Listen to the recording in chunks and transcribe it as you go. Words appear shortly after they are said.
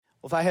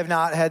Well, if I have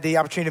not had the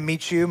opportunity to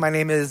meet you, my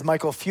name is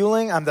Michael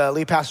Fueling. I'm the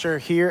lead pastor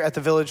here at the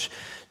Village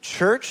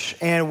Church,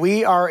 and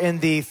we are in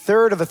the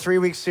third of a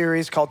 3-week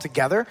series called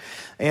Together.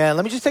 And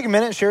let me just take a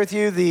minute and share with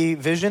you the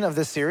vision of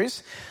this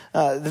series.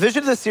 The vision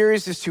of this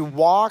series is to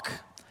walk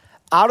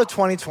out of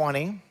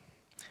 2020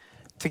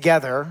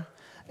 together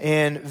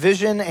in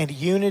vision and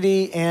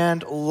unity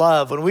and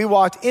love. When we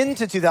walked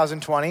into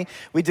 2020,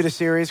 we did a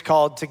series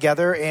called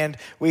Together, and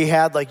we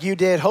had, like you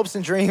did, hopes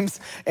and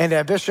dreams and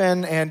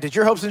ambition. And did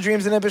your hopes and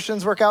dreams and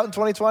ambitions work out in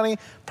 2020?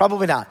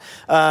 Probably not,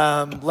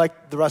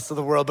 like the rest of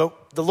the world.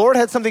 But the Lord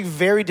had something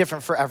very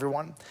different for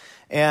everyone.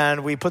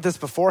 And we put this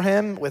before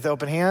him with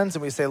open hands,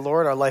 and we say,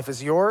 Lord, our life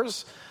is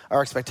yours.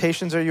 Our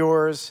expectations are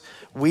yours.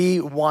 We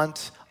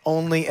want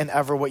only and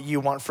ever what you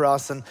want for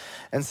us.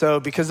 And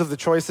so because of the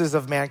choices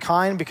of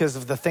mankind, because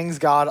of the things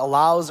God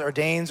allows,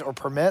 ordains, or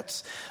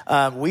permits,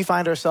 we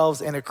find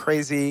ourselves in a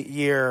crazy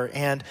year.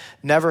 And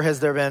never has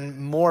there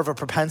been more of a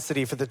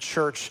propensity for the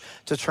church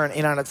to turn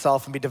in on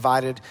itself and be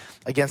divided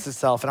against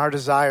itself. And our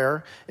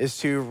desire is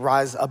to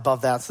rise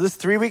above that. So this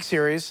 3-week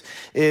series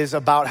is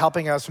about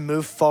helping us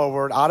move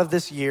forward out of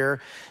this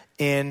year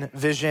in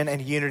vision and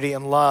unity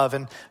and love.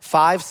 And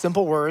 5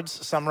 simple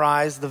words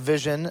summarize the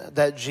vision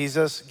that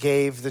Jesus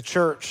gave the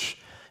church.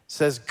 It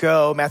says,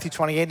 go, Matthew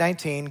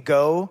 28:19,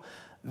 go,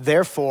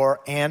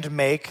 therefore, and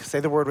make, say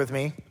the word with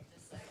me,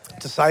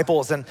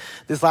 disciples. And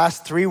these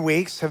last 3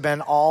 weeks have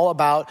been all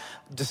about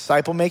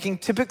disciple making.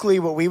 Typically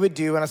what we would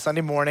do on a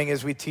Sunday morning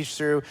is we'd teach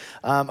through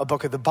a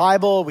book of the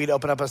Bible. We'd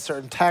open up a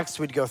certain text.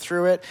 We'd go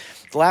through it.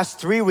 The last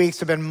 3 weeks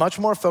have been much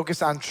more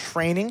focused on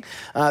training.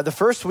 The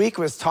first week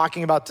was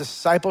talking about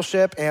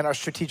discipleship and our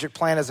strategic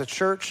plan as a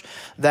church,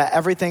 that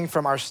everything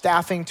from our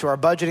staffing to our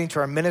budgeting to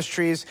our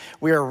ministries,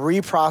 we are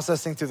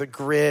reprocessing through the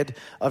grid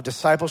of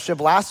discipleship.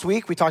 Last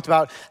week, we talked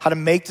about how to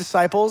make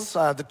disciples,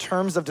 the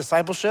terms of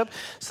discipleship,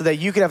 so that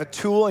you could have a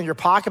tool in your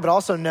pocket, but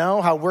also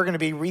know how we're going to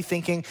be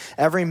rethinking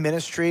every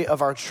ministry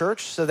of our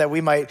church so that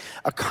we might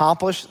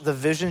accomplish the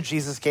vision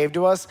Jesus gave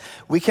to us.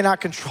 We cannot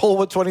control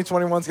what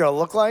 2021 is going to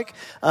look like,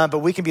 but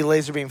we can be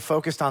laser beam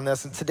focused on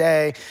this. And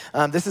today,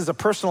 this is a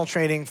personal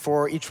training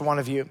for each one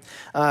of you.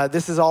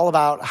 This is all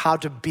about how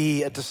to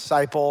be a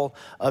disciple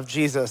of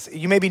Jesus.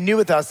 You may be new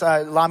with us.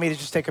 Allow me to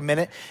just take a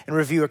minute and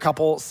review a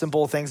couple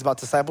simple things about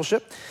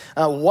discipleship.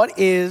 What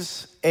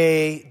is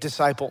a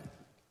disciple?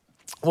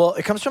 Well,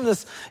 it comes from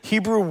this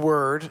Hebrew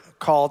word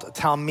called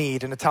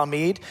Talmud. And a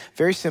Talmud,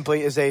 very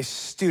simply, is a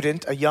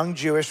student, a young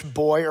Jewish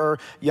boy or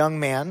young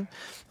man,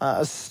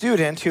 a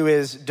student who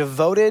is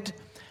devoted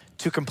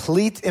to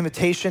complete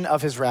imitation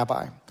of his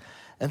rabbi.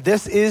 And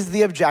this is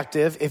the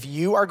objective. If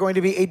you are going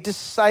to be a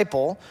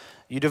disciple,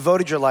 you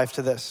devoted your life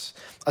to this.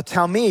 A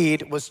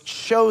Talmud was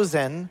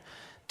chosen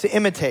to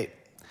imitate.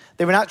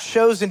 They were not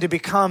chosen to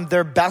become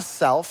their best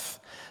self.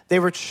 They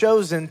were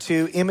chosen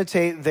to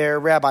imitate their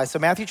rabbi. So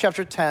Matthew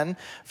chapter 10,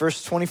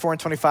 verse 24 and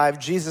 25,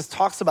 Jesus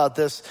talks about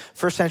this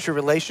first century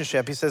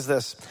relationship. He says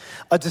this,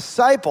 a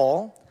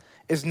disciple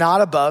is not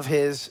above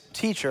his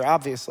teacher,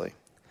 obviously.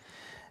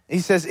 He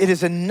says it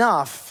is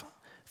enough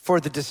for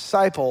the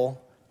disciple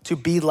to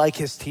be like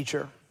his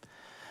teacher.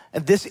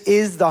 And this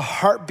is the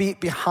heartbeat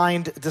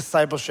behind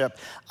discipleship.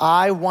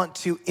 I want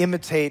to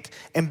imitate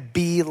and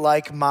be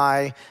like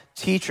my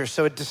teacher.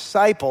 So a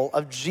disciple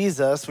of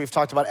Jesus, we've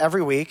talked about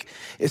every week,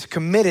 is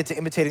committed to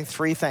imitating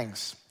 3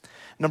 things.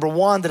 Number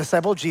 1, the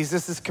disciple of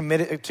Jesus is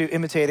committed to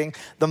imitating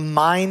the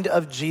mind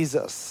of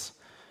Jesus.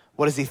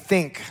 What does he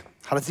think?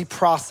 How does he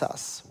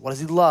process? What does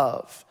he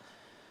love?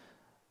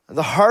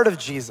 The heart of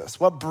Jesus.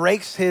 What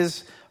breaks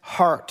his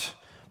heart?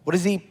 What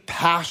is he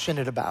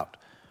passionate about?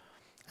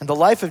 And the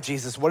life of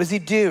Jesus. What does he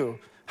do?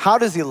 How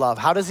does he love?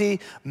 How does he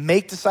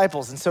make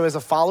disciples? And so as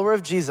a follower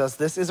of Jesus,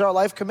 this is our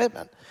life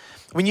commitment.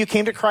 When you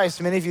came to Christ,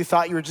 many of you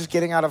thought you were just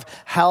getting out of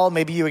hell.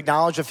 Maybe you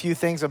acknowledge a few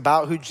things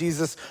about who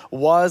Jesus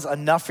was,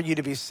 enough for you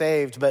to be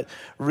saved. But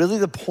really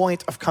the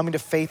point of coming to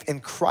faith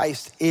in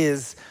Christ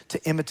is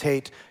to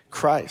imitate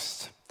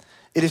Christ.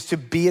 It is to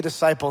be a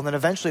disciple and then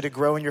eventually to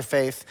grow in your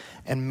faith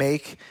and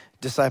make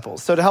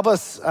disciples. So to help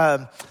us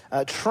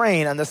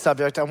train on this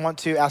subject, I want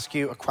to ask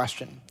you a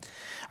question.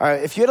 All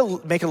right, if you had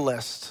to make a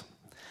list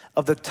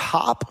of the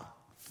top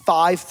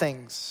 5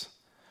 things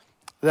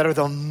that are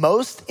the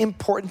most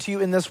important to you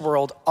in this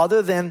world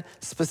other than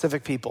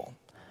specific people,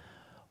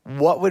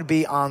 what would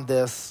be on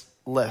this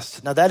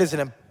list? Now that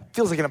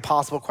feels like an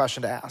impossible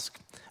question to ask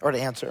or to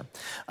answer.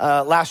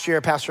 Last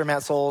year, Pastor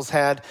Matt Souls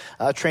had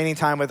training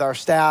time with our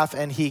staff,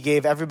 and he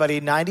gave everybody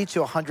 90 to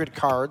 100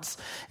 cards,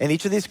 and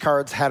each of these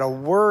cards had a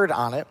word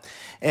on it.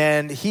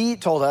 And he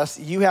told us,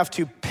 you have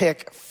to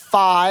pick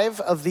 5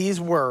 of these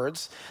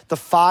words, the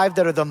 5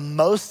 that are the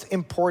most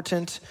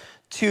important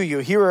to you.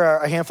 Here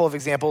are a handful of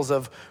examples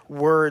of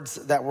words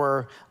that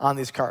were on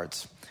these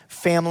cards.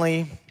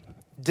 Family,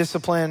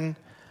 discipline,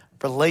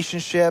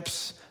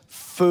 relationships,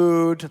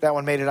 food, that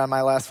one made it on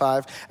my last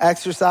 5,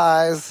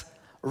 exercise,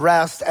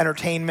 rest,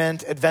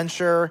 entertainment,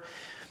 adventure.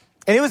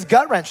 And it was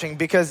gut-wrenching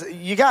because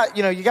you got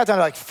down to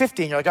like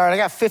 50 and you're like, all right, I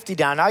got 50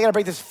 down. Now I got to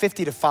break this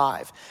 50 to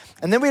 5.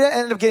 And then we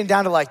ended up getting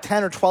down to like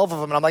 10 or 12 of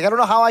them. And I'm like, I don't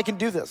know how I can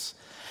do this.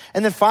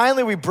 And then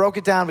finally we broke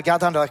it down. We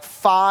got down to like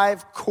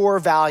 5 core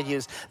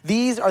values.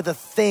 These are the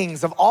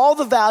things of all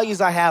the values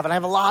I have, and I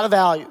have a lot of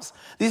values.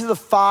 These are the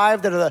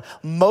 5 that are the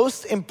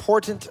most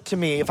important to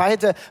me. If I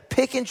had to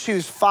pick and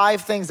choose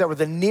 5 things that were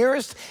the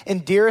nearest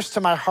and dearest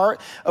to my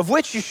heart, of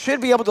which you should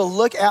be able to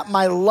look at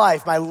my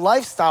life, my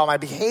lifestyle, my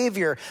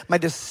behavior, my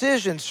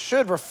decisions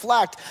should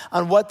reflect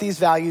on what these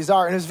values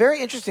are. And it was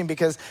very interesting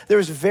because there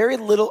was very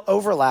little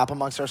overlap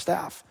amongst our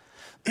staff.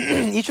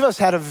 Each of us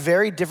had a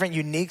very different,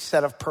 unique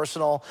set of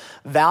personal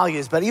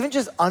values, but even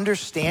just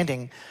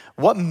understanding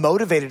what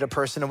motivated a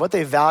person and what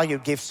they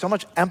valued gave so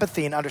much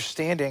empathy and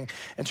understanding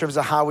in terms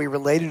of how we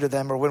related to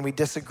them or when we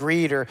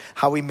disagreed or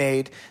how we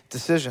made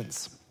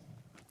decisions.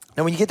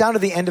 Now, when you get down to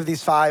the end of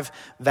these 5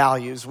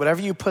 values, whatever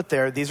you put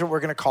there, these are what we're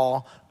going to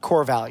call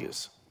core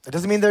values. It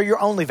doesn't mean they're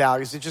your only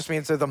values. It just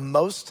means they're the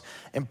most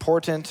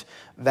important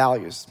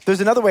values.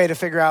 There's another way to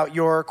figure out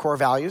your core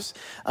values.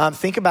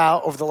 Think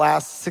about over the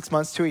last 6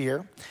 months to a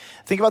year,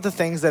 think about the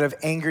things that have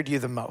angered you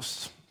the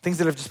most, things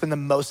that have just been the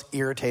most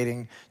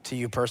irritating to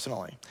you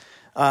personally.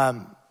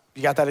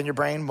 You got that in your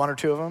brain, 1 or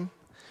 2 of them?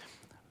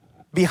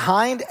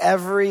 Behind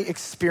every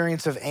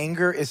experience of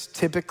anger is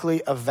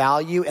typically a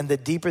value, and the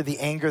deeper the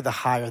anger, the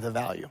higher the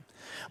value.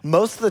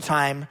 Most of the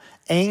time,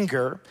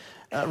 anger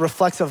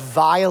reflects a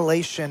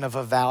violation of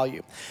a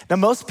value. Now,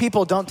 most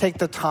people don't take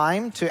the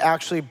time to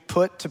actually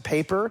put to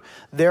paper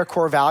their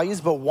core values,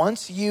 but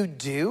once you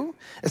do,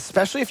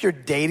 especially if you're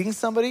dating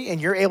somebody and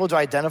you're able to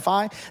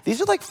identify,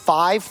 these are like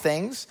 5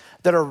 things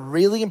that are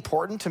really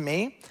important to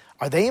me.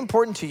 Are they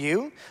important to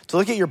you? To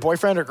look at your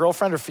boyfriend or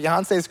girlfriend or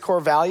fiance's core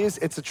values,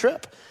 it's a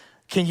trip.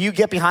 Can you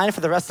get behind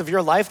for the rest of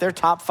your life their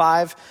top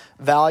 5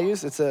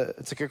 values? It's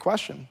a good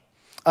question.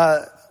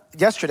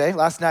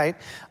 Last night,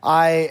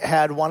 I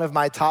had one of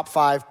my top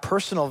 5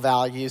 personal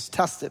values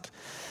tested.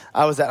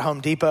 I was at Home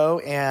Depot,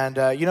 and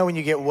when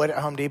you get wood at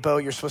Home Depot,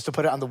 you're supposed to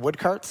put it on the wood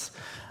carts?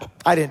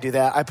 I didn't do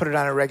that. I put it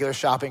on a regular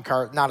shopping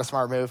cart, not a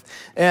smart move.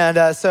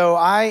 And so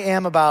I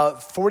am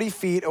about 40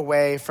 feet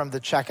away from the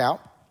checkout,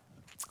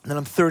 and then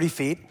I'm 30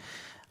 feet,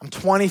 I'm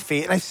 20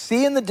 feet, and I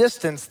see in the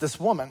distance this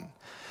woman.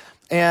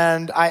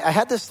 And I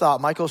had this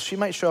thought, Michael, she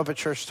might show up at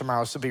church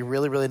tomorrow, so it'd be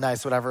really, really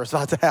nice, whatever is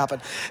about to happen.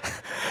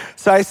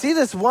 So I see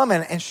this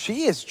woman, and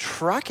she is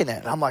trucking it.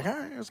 And I'm like, all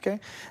right, it's okay.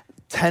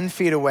 10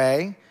 feet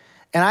away.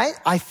 And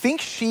I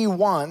think she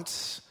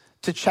wants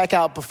to check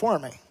out before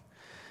me.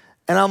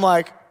 And I'm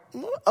like,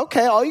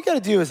 okay, all you got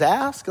to do is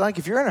ask. Like,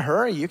 if you're in a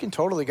hurry, you can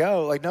totally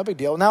go. Like, no big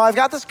deal. Now, I've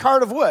got this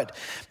cart of wood.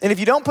 And if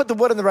you don't put the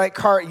wood in the right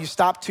cart and you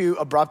stop too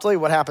abruptly,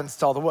 what happens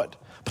to all the wood?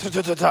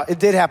 It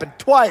did happen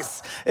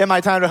twice in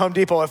my time at Home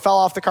Depot. It fell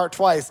off the cart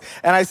twice.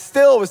 And I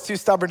still was too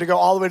stubborn to go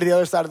all the way to the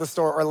other side of the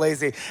store or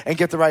lazy and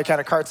get the right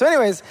kind of cart. So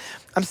anyways,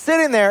 I'm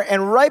sitting there,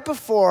 and right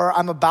before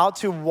I'm about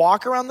to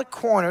walk around the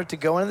corner to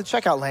go into the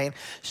checkout lane,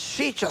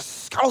 she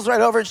just scrolls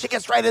right over and she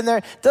gets right in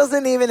there,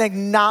 doesn't even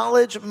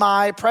acknowledge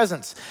my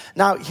presence.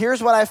 Now,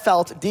 here's what I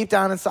felt deep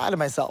down inside of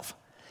myself.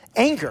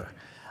 Anger.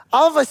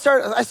 I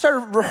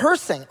started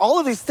rehearsing all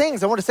of these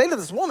things I want to say to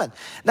this woman.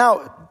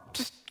 Now,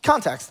 just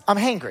context, I'm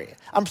hangry.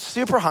 I'm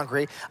super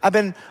hungry. I've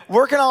been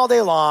working all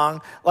day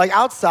long, like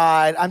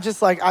outside. I'm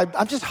just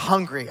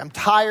hungry. I'm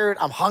tired.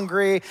 I'm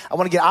hungry. I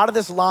want to get out of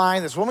this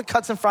line. This woman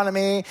cuts in front of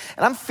me,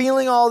 and I'm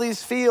feeling all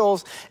these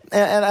feels.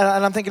 And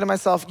I'm thinking to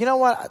myself, you know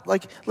what?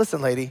 Like,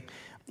 listen, lady.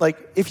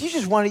 Like, if you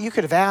just wanted, you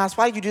could have asked,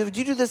 why did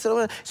you do this?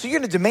 So you're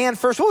going to demand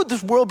first. What would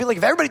this world be like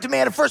if everybody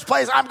demanded first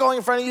place? I'm going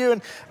in front of you.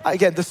 And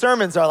again, the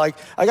sermons are like,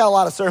 I got a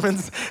lot of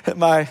sermons in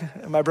my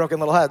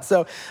broken little head.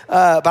 So,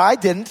 but I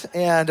didn't.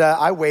 And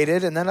I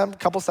waited. And then a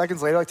couple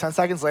seconds later, like 10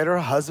 seconds later, her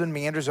husband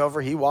meanders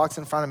over. He walks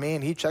in front of me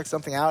and he checks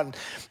something out.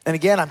 And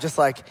again, I'm just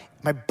like,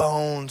 my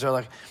bones are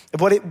like,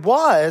 what it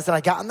was. And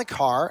I got in the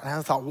car and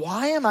I thought,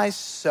 why am I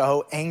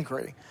so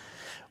angry?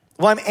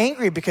 Well, I'm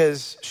angry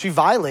because she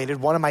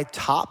violated one of my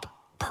top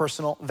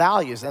personal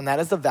values, and that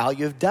is the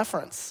value of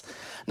deference.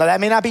 Now, that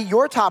may not be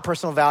your top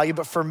personal value,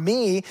 but for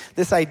me,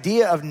 this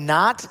idea of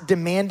not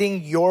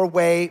demanding your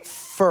way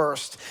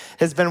first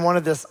has been one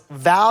of the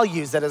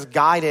values that has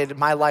guided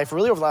my life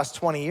really over the last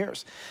 20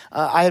 years.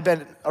 I had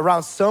been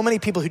around so many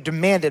people who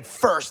demanded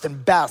first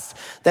and best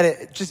that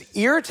it just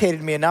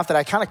irritated me enough that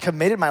I kind of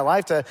committed my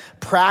life to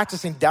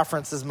practicing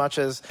deference as much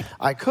as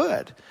I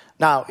could.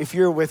 Now, if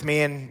you're with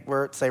me and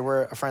we're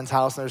at a friend's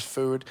house and there's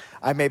food,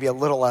 I may be a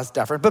little less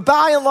deferent. But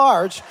by and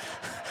large,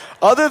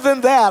 other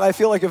than that, I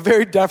feel like a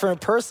very deferent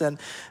person.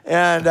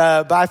 And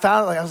but I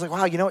found I was like,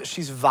 wow, you know what?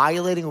 She's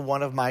violating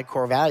one of my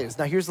core values.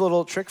 Now, here's a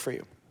little trick for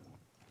you.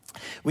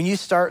 When you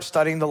start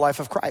studying the life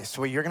of Christ,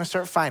 what you're going to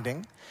start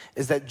finding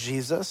is that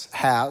Jesus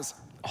has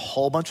a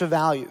whole bunch of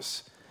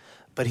values,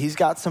 but he's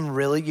got some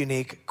really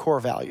unique core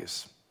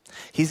values.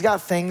 He's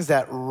got things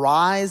that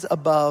rise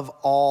above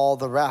all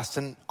the rest.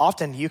 And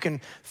often you can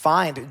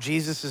find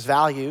Jesus'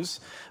 values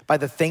by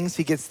the things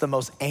he gets the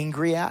most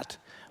angry at,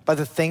 by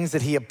the things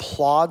that he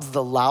applauds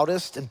the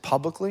loudest and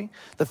publicly,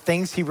 the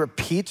things he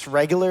repeats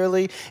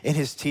regularly in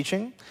his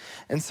teaching.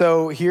 And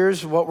so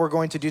here's what we're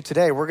going to do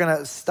today. We're going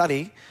to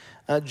study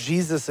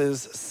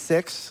Jesus's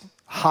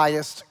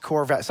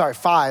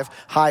five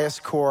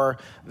highest core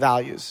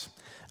values.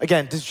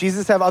 Again, does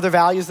Jesus have other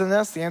values than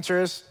this? The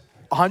answer is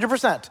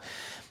 100%.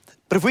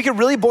 But if we could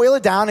really boil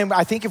it down, and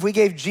I think if we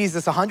gave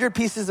Jesus 100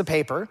 pieces of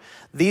paper,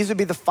 these would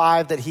be the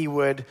 5 that he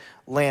would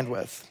land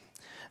with.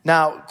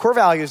 Now, core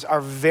values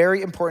are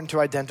very important to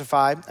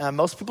identify.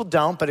 Most people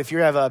don't, but if you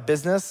have a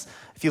business,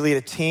 if you lead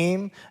a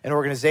team, an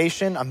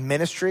organization, a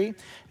ministry,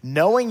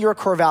 knowing your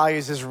core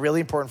values is really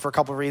important for a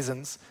couple of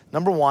reasons.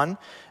 Number one,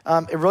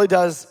 it really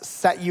does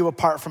set you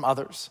apart from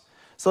others.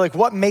 So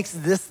what makes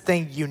this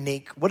thing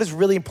unique? What is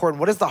really important?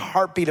 What is the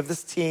heartbeat of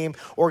this team,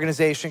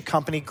 organization,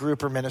 company,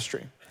 group, or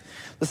ministry?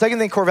 The second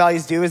thing core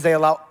values do is they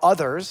allow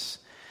others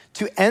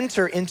to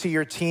enter into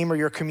your team or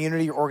your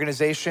community, your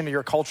organization, or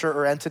your culture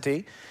or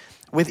entity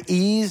with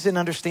ease and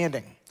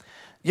understanding.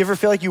 You ever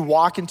feel like you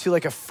walk into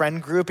a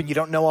friend group and you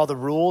don't know all the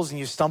rules and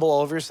you stumble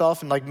over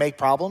yourself and make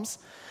problems?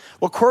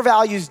 What core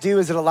values do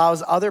is it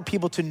allows other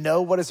people to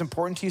know what is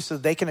important to you so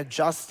they can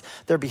adjust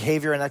their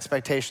behavior and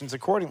expectations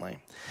accordingly.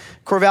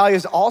 Core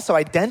values also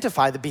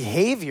identify the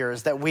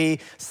behaviors that we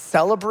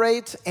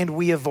celebrate and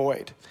we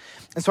avoid.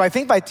 And so I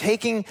think by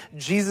taking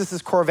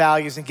Jesus's core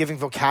values and giving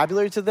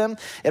vocabulary to them,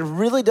 it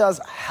really does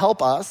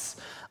help us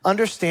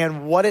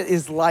understand what it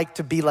is like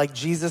to be like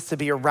Jesus, to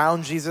be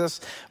around Jesus,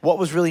 what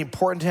was really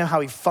important to him, how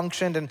he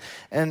functioned.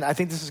 And I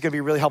think this is going to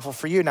be really helpful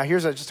for you. Now,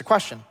 here's just a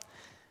question.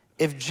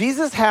 If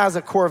Jesus has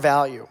a core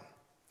value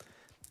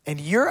and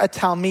you're a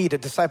Talmid, a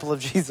disciple of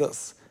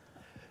Jesus,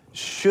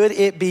 should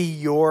it be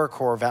your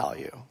core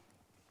value?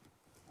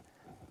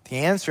 The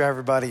answer,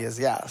 everybody, is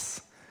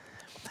yes.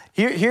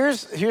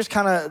 Here's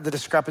kind of the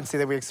discrepancy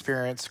that we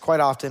experience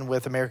quite often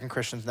with American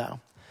Christians now.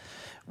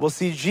 We'll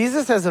see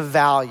Jesus as a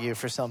value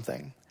for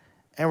something,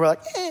 and we're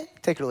like,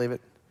 take it or leave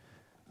it.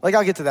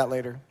 I'll get to that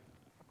later.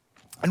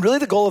 And really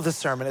the goal of this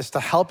sermon is to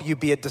help you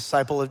be a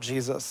disciple of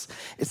Jesus.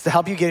 It's to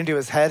help you get into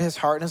his head, his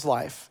heart, and his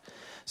life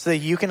so that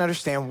you can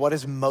understand what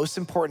is most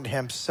important to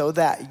him so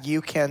that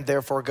you can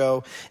therefore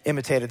go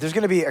imitate it. There's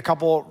going to be a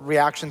couple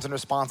reactions and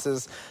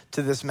responses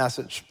to this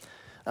message.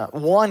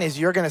 One is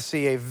you're going to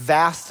see a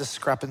vast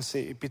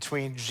discrepancy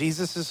between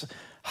Jesus's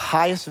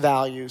highest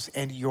values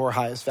and your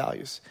highest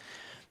values.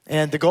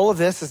 And the goal of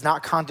this is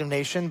not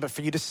condemnation, but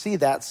for you to see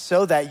that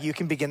so that you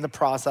can begin the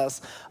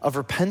process of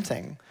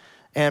repenting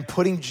and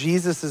putting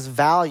Jesus's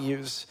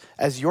values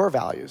as your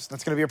values.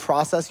 That's going to be a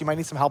process. You might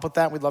need some help with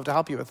that. We'd love to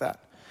help you with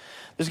that.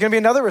 There's going to be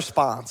another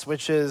response,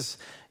 which is,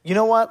 you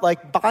know what?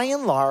 By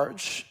and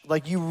large,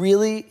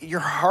 your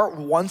heart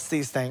wants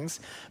these things,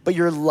 but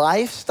your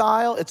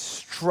lifestyle, it's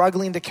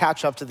struggling to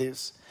catch up to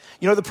these.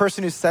 You know the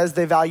person who says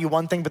they value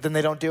one thing, but then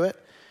they don't do it?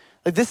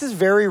 This is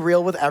very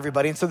real with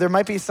everybody. And so there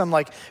might be some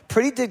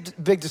pretty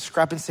big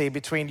discrepancy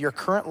between your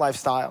current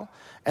lifestyle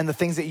and the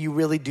things that you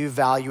really do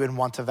value and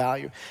want to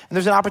value. And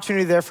there's an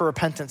opportunity there for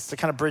repentance to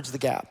kind of bridge the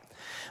gap.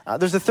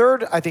 There's a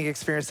third, I think,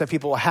 experience that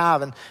people will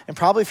have. And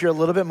probably if you're a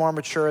little bit more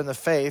mature in the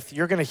faith,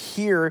 you're going to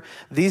hear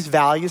these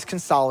values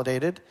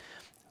consolidated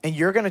and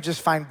you're going to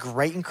just find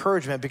great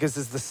encouragement because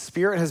as the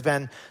Spirit has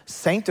been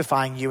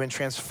sanctifying you and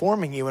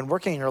transforming you and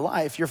working in your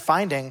life, you're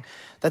finding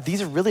that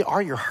these really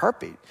are your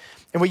heartbeat.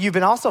 And what you've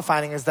been also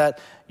finding is that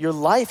your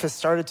life has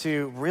started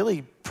to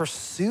really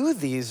pursue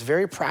these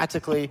very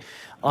practically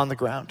on the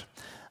ground.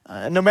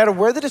 No matter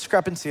where the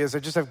discrepancy is, I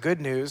just have good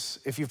news.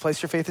 If you've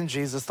placed your faith in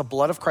Jesus, the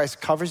blood of Christ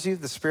covers you.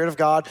 The Spirit of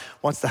God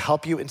wants to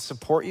help you and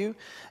support you.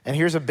 And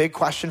here's a big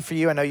question for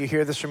you. I know you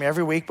hear this from me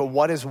every week, but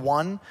what is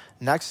one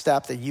next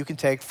step that you can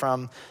take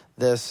from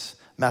this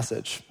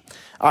message?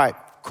 All right,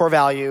 core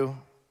value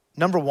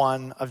number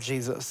 1 of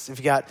Jesus. If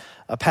you got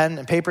a pen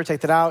and paper, take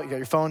that out. You got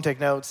your phone,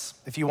 take notes.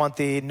 If you want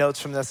the notes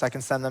from this, I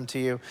can send them to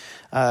you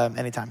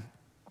anytime.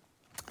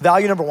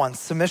 Value number 1,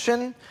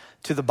 submission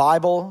to the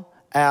Bible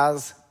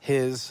as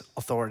his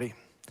authority.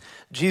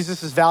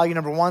 Jesus' value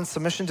number 1,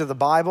 submission to the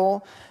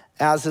Bible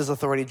as his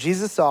authority.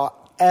 Jesus saw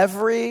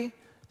every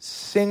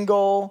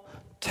single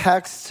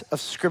text of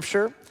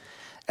Scripture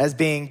as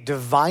being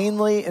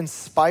divinely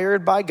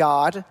inspired by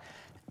God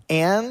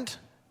and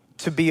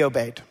to be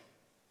obeyed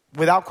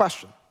without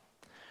question.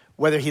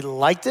 Whether he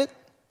liked it,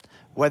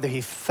 whether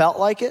he felt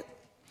like it.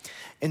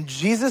 In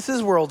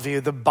Jesus'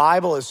 worldview, the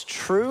Bible is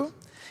true.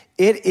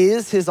 It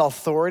is his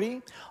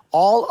authority.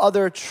 All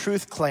other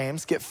truth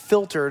claims get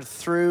filtered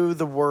through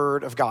the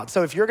word of God.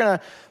 So if you're going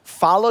to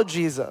follow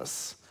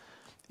Jesus,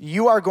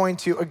 you are going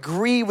to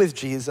agree with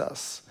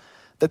Jesus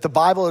that the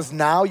Bible is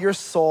now your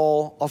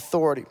sole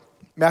authority.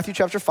 Matthew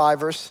chapter 5,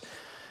 verse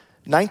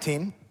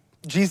 19,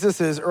 Jesus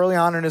is early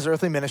on in his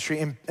earthly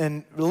ministry,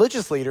 and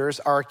religious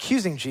leaders are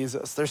accusing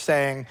Jesus. They're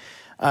saying,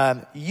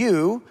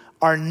 you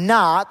are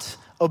not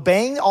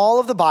obeying all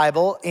of the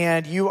Bible,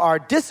 and you are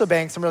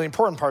disobeying some really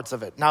important parts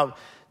of it. Now,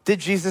 did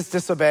Jesus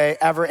disobey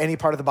ever any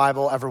part of the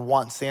Bible ever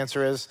once? The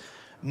answer is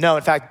no.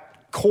 In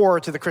fact, core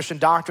to the Christian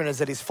doctrine is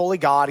that he's fully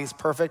God, he's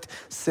perfect,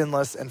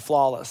 sinless, and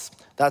flawless.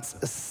 That's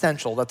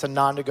essential. That's a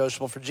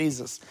non-negotiable for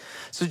Jesus.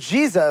 So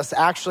Jesus,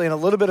 actually in a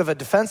little bit of a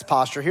defense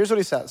posture, here's what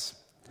he says.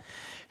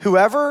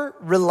 Whoever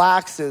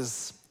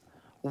relaxes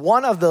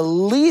one of the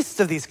least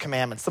of these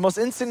commandments, the most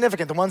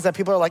insignificant, the ones that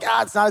people are like,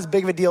 it's not as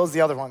big of a deal as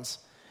the other ones,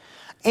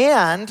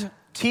 and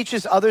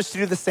teaches others to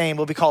do the same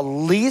will be called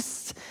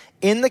least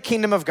in the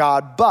kingdom of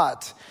God,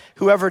 but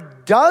whoever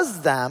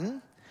does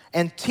them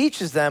and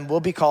teaches them will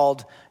be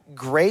called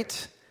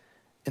great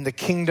in the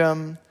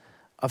kingdom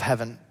of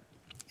heaven.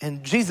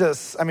 And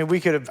Jesus,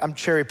 I'm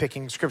cherry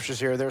picking scriptures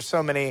here. There's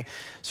so many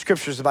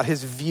scriptures about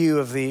his view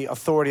of the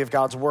authority of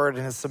God's word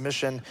and his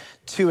submission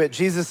to it.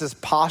 Jesus's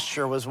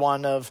posture was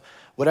one of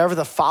whatever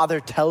the Father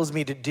tells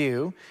me to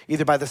do,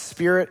 either by the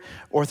Spirit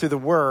or through the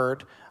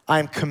word,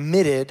 I'm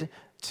committed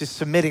to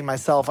submitting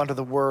myself under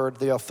the word,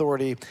 the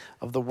authority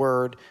of the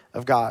word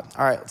of God.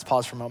 All right, let's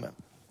pause for a moment.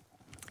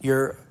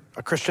 You're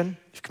a Christian,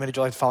 you've committed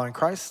your life to following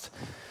Christ,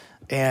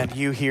 and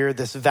you hear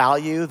this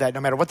value that no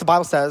matter what the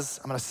Bible says,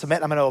 I'm gonna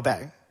submit, I'm gonna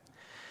obey.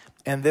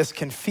 And this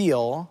can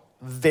feel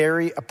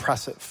very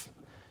oppressive,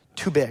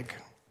 too big.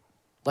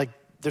 Like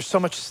there's so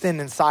much sin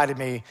inside of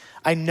me.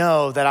 I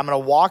know that I'm gonna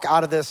walk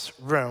out of this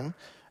room,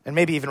 and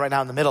maybe even right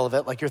now in the middle of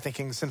it, like you're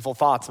thinking sinful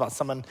thoughts about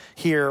someone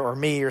here or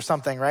me or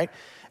something, right?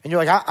 And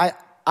you're like,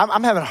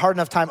 I'm having a hard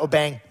enough time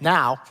obeying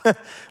now,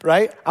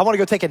 right? I wanna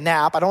go take a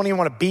nap. I don't even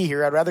wanna be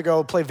here. I'd rather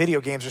go play video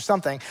games or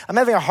something. I'm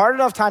having a hard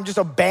enough time just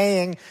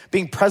obeying,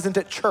 being present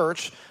at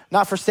church,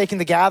 not forsaking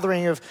the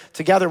gathering of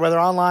together, whether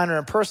online or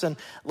in person.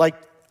 Like,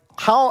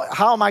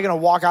 how am I gonna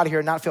walk out of here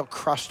and not feel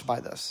crushed by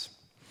this?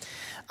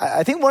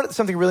 I think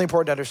something really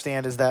important to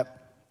understand is that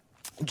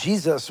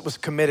Jesus was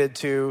committed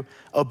to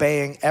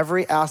obeying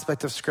every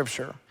aspect of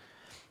Scripture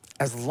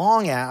as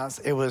long as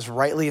it was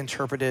rightly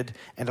interpreted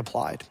and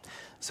applied.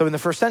 So in the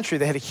first century,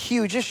 they had a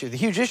huge issue. The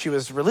huge issue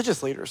is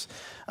religious leaders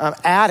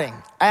adding.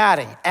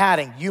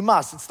 You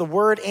must. It's the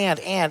word and.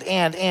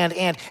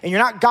 And you're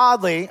not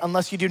godly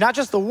unless you do not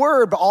just the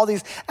word, but all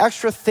these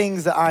extra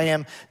things that I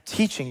am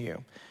teaching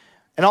you.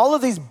 And all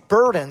of these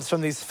burdens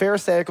from these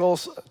Pharisaical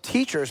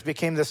teachers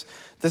became this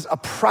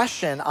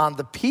oppression on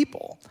the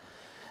people.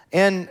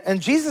 And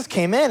Jesus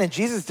came in, and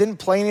Jesus didn't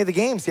play any of the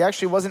games. He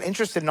actually wasn't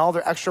interested in all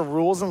their extra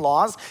rules and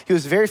laws. He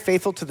was very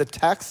faithful to the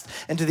text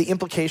and to the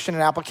implication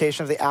and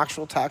application of the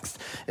actual text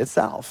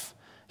itself.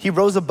 He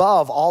rose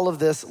above all of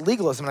this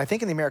legalism. And I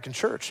think in the American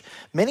church,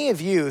 many of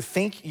you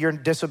think you're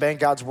disobeying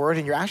God's word,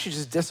 and you're actually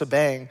just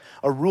disobeying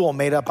a rule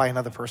made up by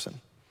another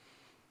person.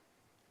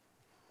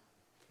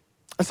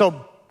 And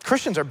so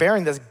Christians are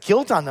bearing this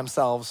guilt on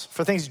themselves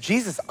for things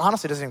Jesus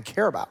honestly doesn't even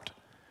care about.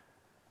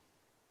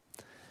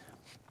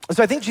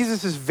 So I think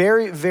Jesus is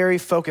very, very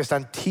focused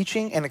on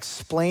teaching and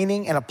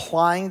explaining and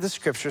applying the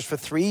scriptures for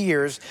 3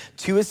 years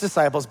to his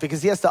disciples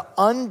because he has to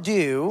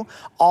undo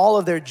all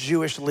of their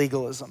Jewish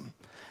legalism.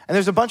 And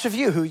there's a bunch of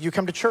you who you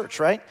come to church,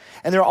 right?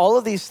 And there are all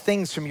of these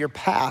things from your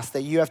past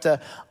that you have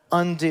to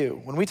undo.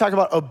 When we talk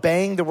about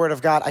obeying the word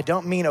of God, I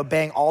don't mean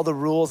obeying all the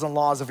rules and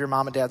laws of your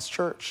mom and dad's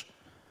church.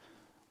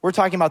 We're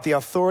talking about the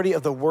authority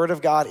of the word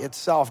of God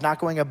itself, not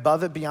going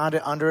above it, beyond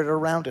it, under it, or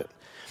around it.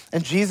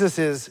 And Jesus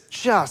is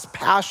just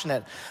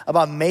passionate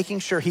about making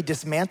sure he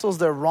dismantles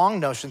their wrong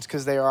notions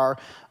because they are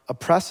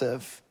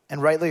oppressive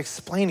and rightly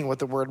explaining what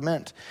the word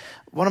meant.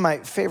 One of my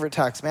favorite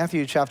texts,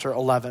 Matthew chapter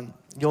 11,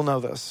 you'll know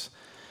this.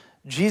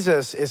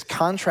 Jesus is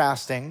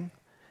contrasting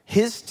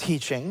his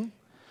teaching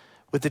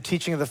with the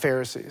teaching of the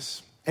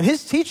Pharisees. And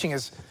his teaching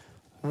is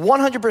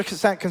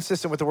 100%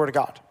 consistent with the word of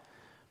God.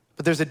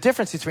 But there's a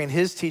difference between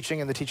his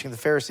teaching and the teaching of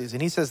the Pharisees.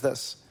 And he says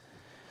this,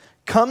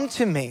 "Come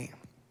to me,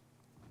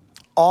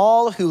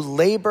 all who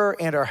labor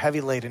and are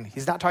heavy laden."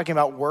 He's not talking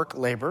about work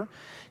labor.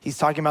 He's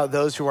talking about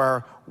those who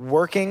are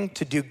working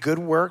to do good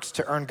works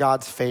to earn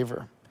God's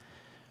favor.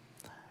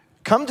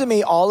 "Come to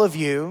me, all of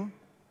you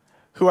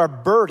who are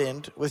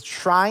burdened with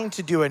trying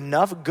to do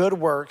enough good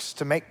works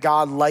to make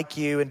God like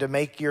you and to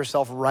make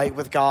yourself right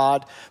with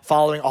God,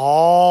 following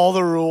all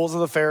the rules of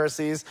the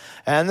Pharisees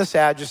and the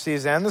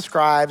Sadducees and the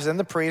scribes and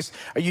the priests.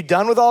 Are you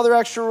done with all their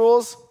extra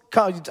rules?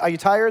 Are you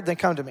tired? Then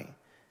come to me.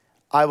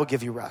 I will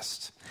give you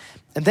rest."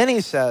 And then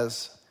he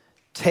says,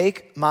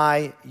 "Take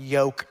my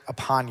yoke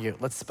upon you."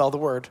 Let's spell the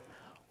word.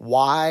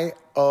 Y-O-K-E.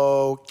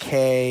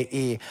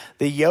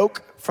 The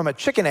yolk from a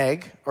chicken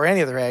egg or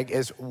any other egg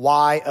is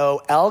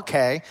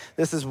Y-O-L-K.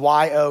 This is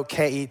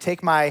Y-O-K-E.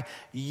 Take my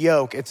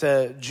yoke. It's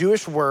a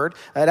Jewish word.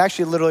 It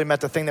actually literally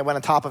meant the thing that went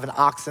on top of an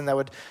oxen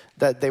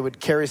that they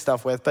would carry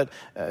stuff with, but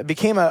it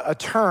became a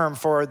term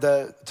for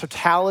the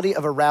totality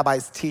of a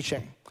rabbi's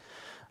teaching.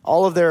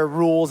 All of their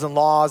rules and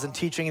laws and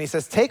teaching. And he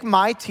says, "Take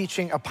my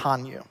teaching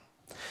upon you.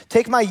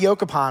 Take my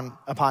yoke upon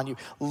you.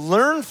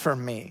 Learn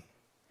from me,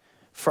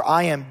 for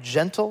I am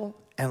gentle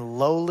and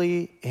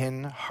lowly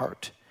in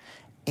heart.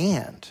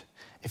 And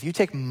if you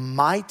take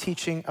my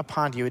teaching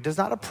upon you, it does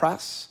not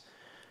oppress.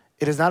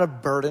 It is not a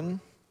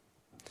burden.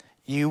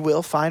 You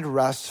will find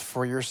rest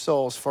for your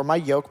souls. For my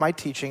yoke, my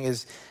teaching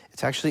it's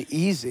actually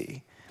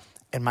easy,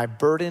 and my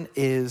burden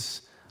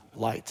is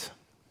light."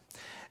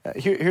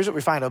 Here's what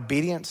we find.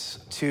 Obedience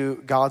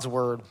to God's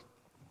word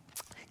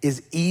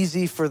is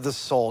easy for the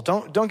soul.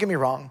 Don't get me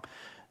wrong.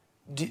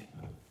 Do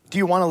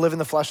you want to live in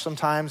the flesh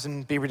sometimes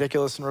and be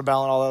ridiculous and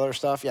rebel and all that other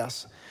stuff?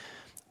 Yes.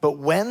 But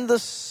when the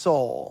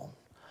soul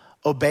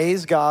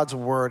obeys God's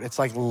word, it's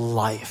like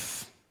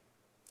life.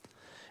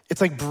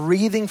 It's like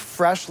breathing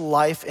fresh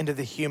life into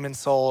the human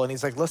soul. And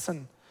he's like,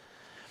 listen,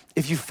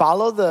 if you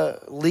follow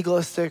the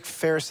legalistic,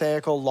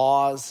 pharisaical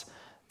laws,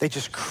 they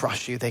just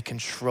crush you, they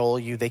control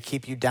you, they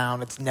keep you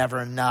down. It's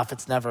never enough,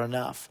 it's never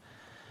enough.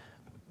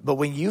 But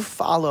when you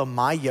follow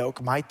my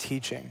yoke, my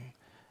teaching,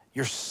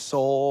 your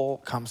soul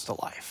comes to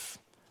life.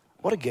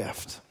 What a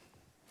gift.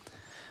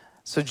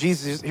 So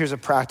Jesus, here's a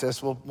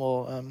practice.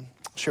 We'll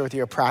share with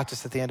you a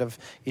practice at the end of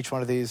each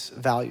one of these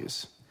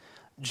values.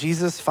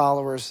 Jesus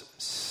followers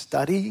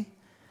study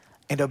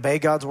and obey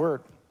God's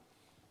word.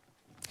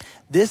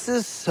 This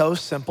is so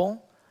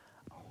simple.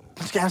 I'm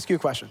just gonna ask you a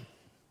question.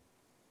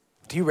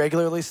 Do you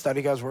regularly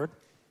study God's word?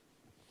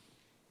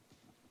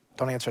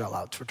 Don't answer it out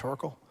loud, it's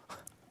rhetorical.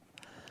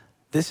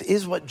 This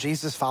is what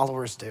Jesus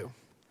followers do.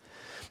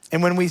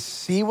 And when we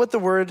see what the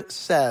word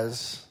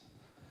says,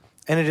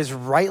 and it is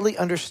rightly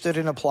understood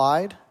and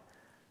applied,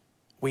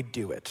 we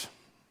do it.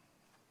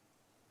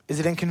 Is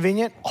it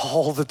inconvenient?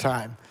 All the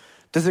time.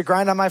 Does it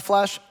grind on my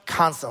flesh?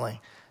 Constantly.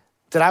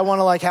 Did I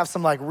want to have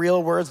some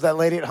real words that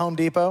lady at Home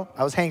Depot?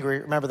 I was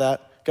hangry, remember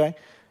that, okay?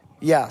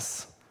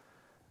 Yes.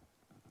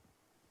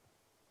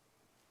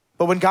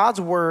 But when God's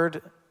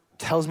word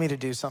tells me to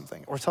do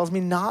something or tells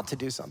me not to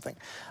do something,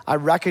 I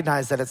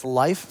recognize that it's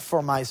life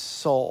for my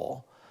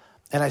soul,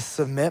 and I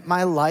submit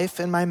my life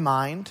and my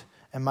mind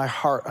and my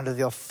heart under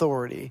the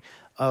authority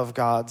of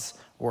God's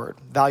word.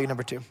 Value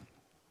number 2,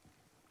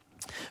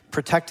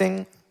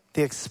 protecting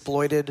the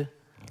exploited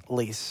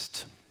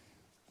least.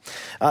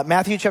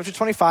 Matthew chapter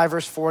 25,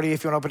 verse 40,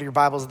 if you want to open your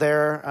Bibles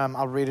there,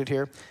 I'll read it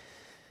here.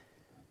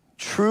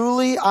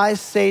 Truly I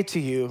say to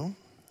you,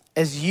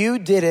 as you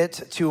did it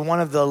to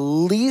one of the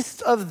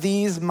least of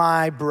these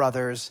my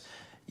brothers,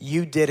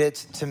 you did it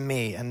to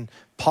me. And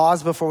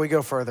pause before we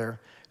go further.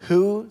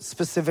 Who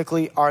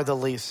specifically are the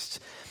least?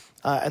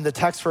 In the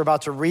text we're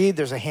about to read,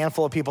 there's a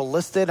handful of people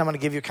listed. I'm going to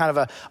give you kind of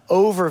an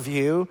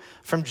overview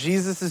from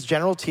Jesus'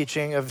 general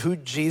teaching of who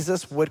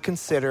Jesus would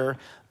consider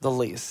the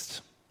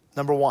least.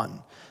 Number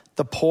 1,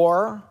 the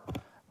poor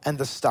and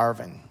the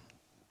starving.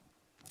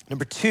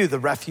 Number 2, the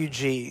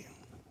refugee.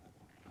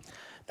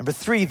 Number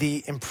 3,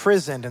 the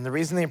imprisoned. And the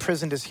reason the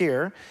imprisoned is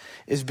here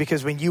is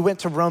because when you went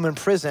to Roman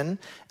prison,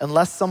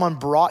 unless someone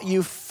brought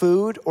you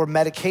food or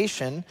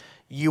medication,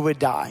 you would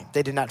die.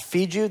 They did not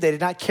feed you. They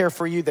did not care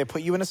for you. They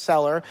put you in a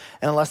cellar.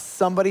 And unless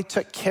somebody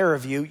took care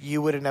of you,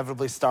 you would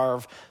inevitably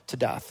starve to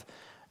death.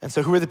 And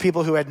so who are the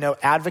people who had no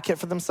advocate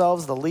for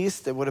themselves? The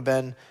least, it would have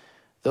been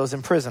those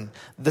in prison.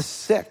 The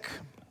sick,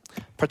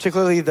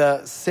 particularly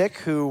the sick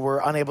who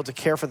were unable to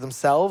care for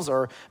themselves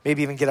or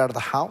maybe even get out of the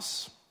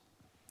house.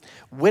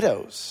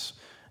 Widows,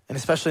 and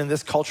especially in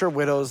this culture,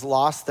 widows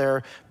lost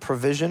their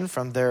provision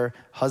from their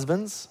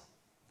husbands.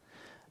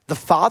 The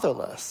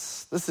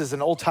fatherless. This is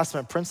an Old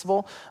Testament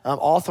principle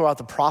all throughout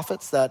the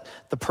prophets that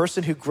the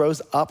person who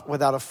grows up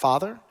without a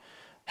father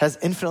has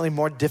infinitely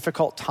more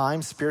difficult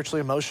time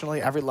spiritually,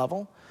 emotionally, every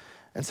level.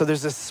 And so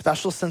there's this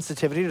special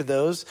sensitivity to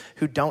those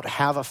who don't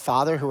have a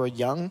father, who are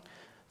young,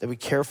 that we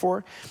care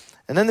for.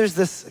 And then there's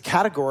this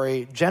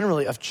category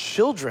generally of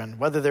children,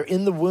 whether they're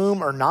in the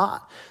womb or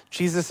not.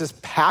 Jesus is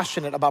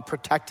passionate about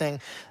protecting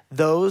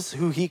those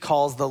who he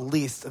calls the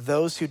least,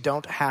 those who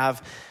don't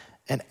have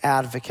an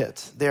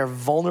advocate. They're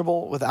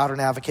vulnerable without an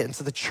advocate. And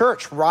so the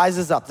church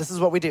rises up. This is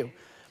what we do.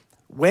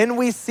 When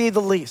we see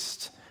the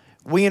least,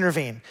 we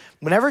intervene.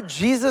 Whenever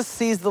Jesus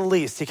sees the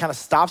least, he kind of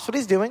stops what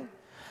he's doing.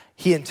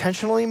 He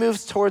intentionally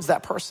moves towards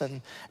that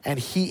person and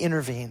he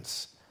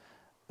intervenes.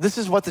 This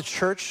is what the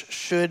church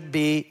should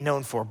be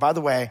known for. By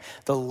the way,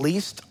 the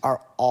least are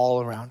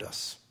all around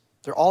us.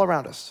 They're all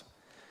around us.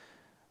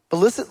 But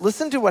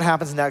listen to what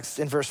happens next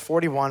in verse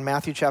 41,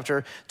 Matthew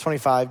chapter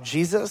 25.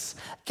 Jesus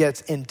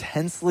gets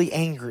intensely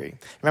angry.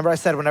 Remember I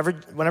said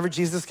whenever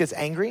Jesus gets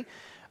angry,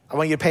 I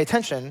want you to pay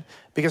attention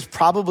because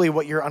probably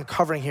what you're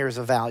uncovering here is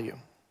a value.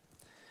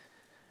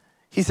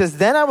 He says,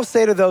 then I will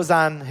say to those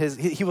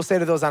he will say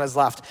to those on his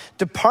left,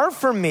 depart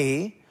from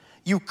me,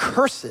 you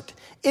cursed,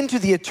 into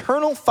the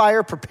eternal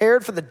fire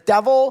prepared for the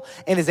devil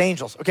and his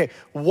angels. Okay,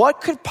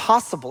 what could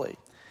possibly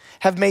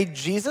have made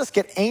Jesus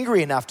get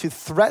angry enough to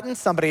threaten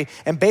somebody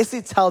and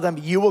basically tell them,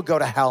 you will go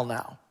to hell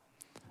now?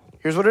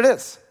 Here's what it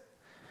is.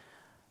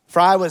 For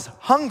I was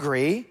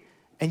hungry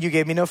and you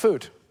gave me no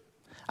food.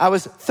 I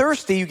was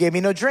thirsty, you gave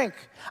me no drink.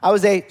 I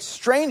was a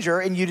stranger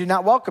and you did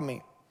not welcome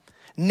me.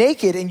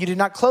 Naked and you did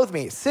not clothe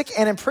me. Sick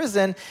and in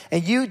prison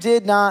and you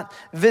did not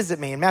visit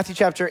me. In Matthew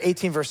chapter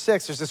 18 verse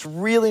 6, there's this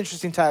really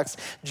interesting text.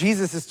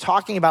 Jesus is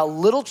talking about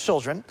little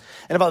children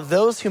and about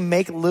those who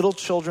make little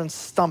children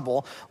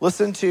stumble.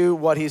 Listen to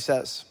what he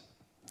says.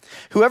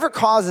 Whoever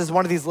causes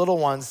one of these little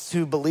ones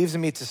who believes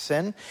in me to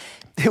sin,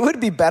 it would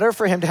be better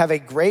for him to have a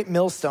great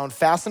millstone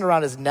fastened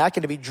around his neck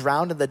and to be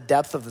drowned in the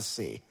depth of the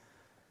sea.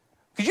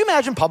 Could you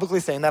imagine publicly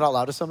saying that out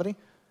loud to somebody?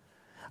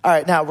 All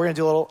right, now we're gonna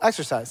do a little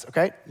exercise,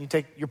 okay? You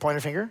take your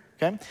pointer finger,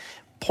 okay?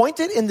 Point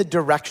it in the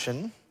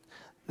direction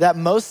that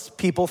most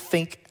people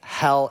think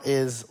hell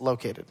is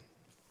located.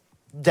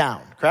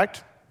 Down,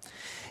 correct?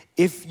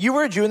 If you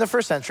were a Jew in the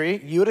first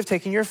century, you would have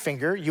taken your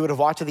finger, you would have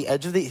walked to the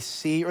edge of the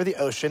sea or the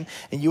ocean,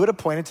 and you would have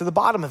pointed to the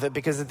bottom of it,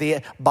 because at the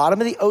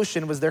bottom of the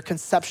ocean was their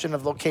conception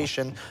of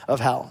location of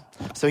hell.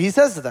 So he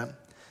says to them,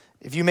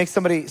 if you make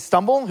somebody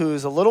stumble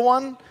who's a little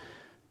one,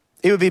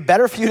 it would be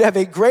better for you to have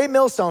a great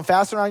millstone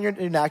fastened around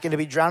your neck and to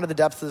be drowned in the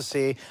depths of the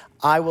sea.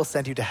 I will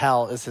send you to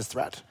hell, is his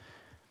threat.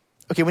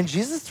 Okay, when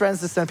Jesus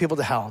threatens to send people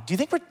to hell, do you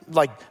think we're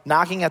like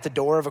knocking at the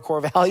door of a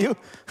core value?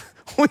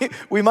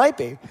 we might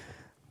be.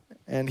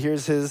 And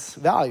here's his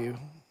value: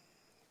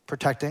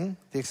 protecting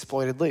the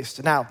exploited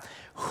least. Now,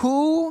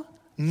 who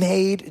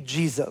made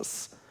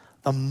Jesus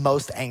the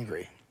most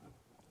angry?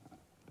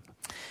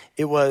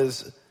 It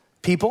was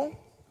people,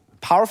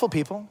 powerful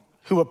people,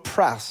 who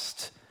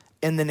oppressed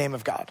in the name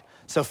of God.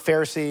 So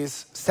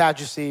Pharisees,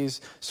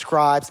 Sadducees,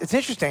 scribes. It's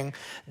interesting,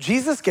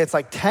 Jesus gets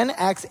like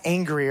 10x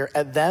angrier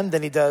at them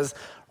than he does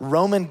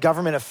Roman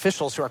government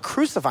officials who are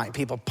crucifying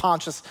people,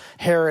 Pontius,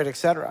 Herod,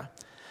 etc.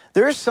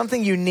 There is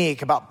something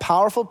unique about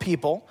powerful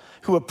people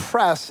who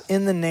oppress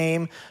in the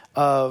name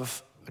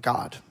of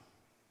God.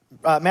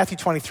 Matthew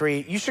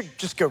 23, you should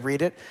just go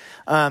read it.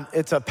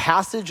 It's a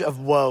passage of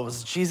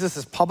woes. Jesus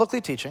is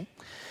publicly teaching.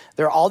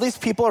 There are all these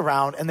people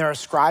around, and there are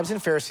scribes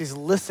and Pharisees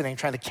listening,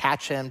 trying to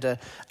catch him to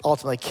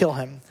ultimately kill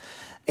him.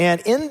 And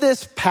in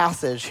this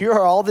passage, here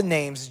are all the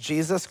names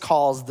Jesus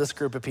calls this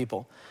group of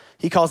people.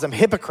 He calls them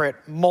hypocrite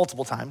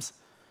multiple times,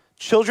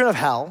 children of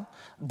hell,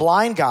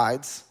 blind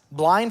guides,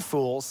 blind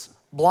fools,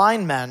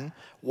 blind men,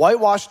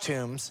 whitewashed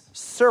tombs,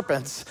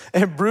 serpents,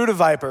 and brood of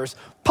vipers,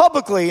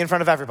 publicly in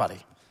front of everybody.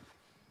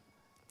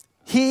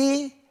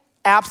 He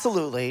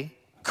absolutely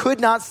could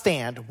not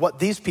stand what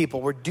these people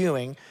were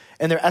doing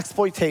in their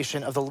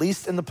exploitation of the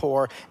least and the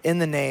poor in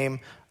the name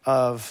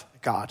of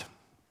God.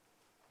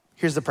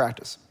 Here's the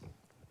practice.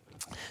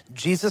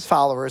 Jesus'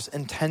 followers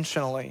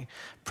intentionally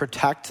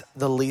protect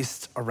the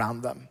least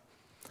around them.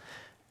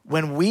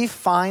 When we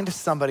find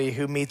somebody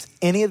who meets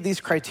any of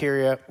these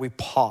criteria, we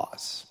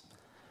pause.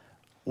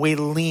 We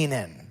lean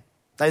in.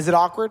 Now, is it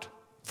awkward?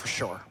 For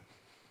sure.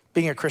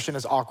 Being a Christian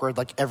is awkward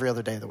like every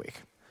other day of the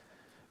week.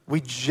 We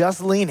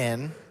just lean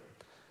in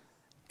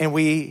and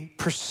we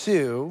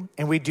pursue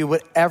and we do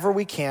whatever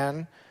we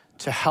can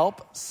to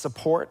help,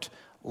 support,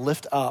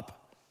 lift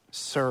up,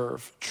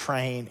 serve,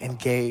 train,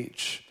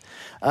 engage.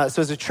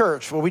 So as a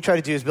church, what we try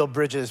to do is build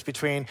bridges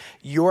between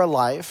your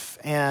life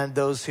and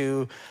those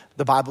who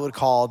the Bible would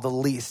call the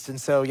least.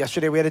 And so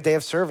yesterday we had a day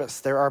of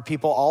service. There are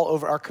people all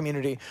over our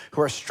community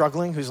who are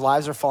struggling, whose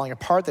lives are falling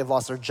apart. They've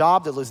lost their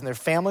job. They're losing their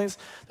families.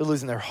 They're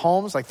losing their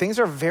homes. Like, things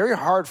are very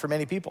hard for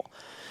many people.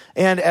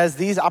 And as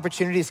these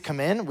opportunities come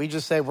in, we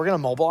just say, we're going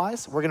to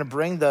mobilize. We're going to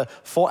bring the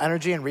full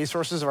energy and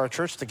resources of our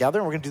church together.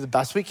 And we're going to do the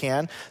best we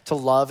can to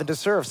love and to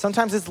serve.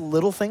 Sometimes it's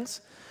little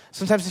things.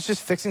 Sometimes it's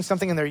just fixing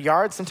something in their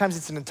yard. Sometimes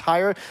it's an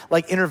entire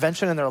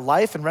intervention in their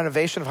life and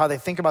renovation of how they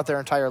think about their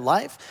entire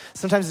life.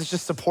 Sometimes it's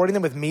just supporting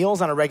them with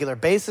meals on a regular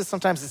basis.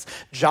 Sometimes it's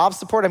job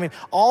support. I mean,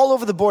 all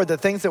over the board, the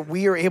things that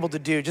we are able to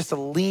do just to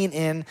lean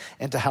in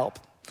and to help.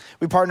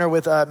 We partner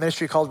with a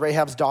ministry called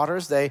Rahab's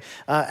Daughters. They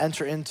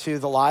enter into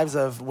the lives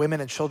of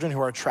women and children who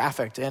are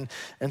trafficked. And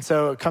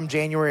so come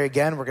January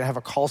again, we're going to have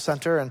a call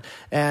center.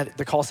 And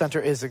the call center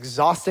is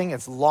exhausting.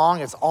 It's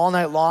long. It's all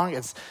night long.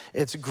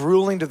 It's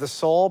grueling to the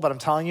soul. But I'm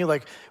telling you,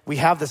 we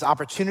have this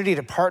opportunity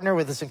to partner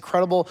with this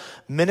incredible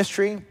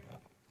ministry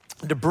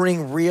to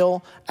bring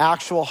real,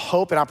 actual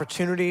hope and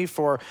opportunity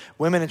for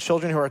women and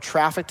children who are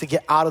trafficked to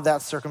get out of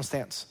that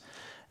circumstance.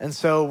 And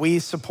so we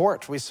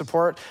support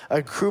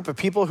a group of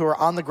people who are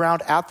on the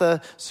ground at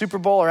the Super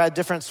Bowl or at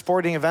different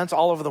sporting events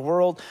all over the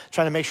world,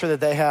 trying to make sure that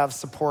they have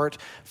support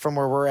from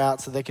where we're at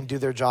so they can do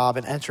their job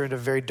and enter into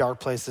very dark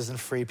places and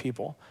free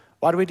people.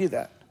 Why do we do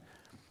that?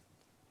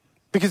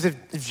 Because if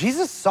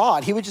Jesus saw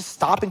it, he would just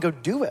stop and go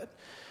do it.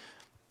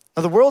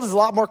 Now, the world is a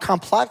lot more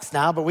complex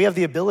now, but we have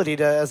the ability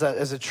to, as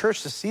a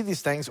church, to see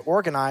these things,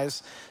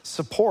 organize,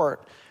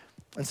 support.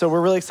 And so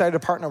we're really excited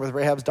to partner with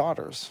Rahab's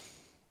Daughters.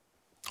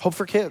 Hope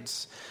for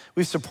Kids.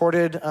 We've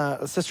supported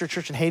a sister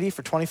church in Haiti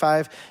for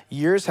 25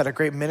 years, had a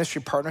great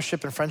ministry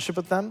partnership and friendship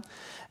with them.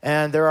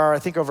 And there are, I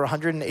think, over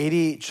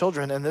 180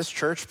 children in this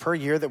church per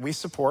year that we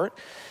support.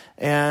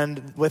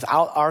 And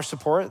without our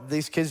support,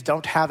 these kids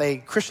don't have a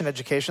Christian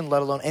education,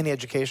 let alone any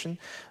education,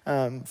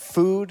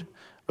 food,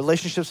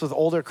 relationships with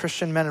older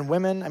Christian men and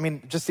women. I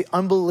mean, just the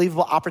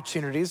unbelievable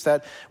opportunities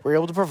that we're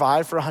able to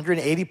provide for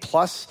 180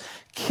 plus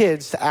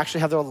kids to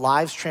actually have their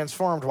lives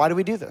transformed. Why do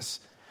we do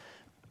this?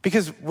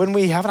 Because when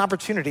we have an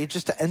opportunity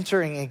just to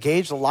enter and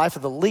engage the life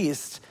of the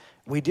least,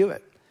 we do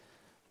it.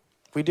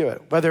 We do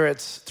it, whether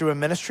it's through a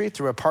ministry,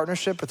 through a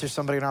partnership, or through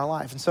somebody in our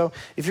life. And so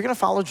if you're going to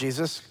follow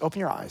Jesus, open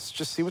your eyes,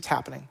 just see what's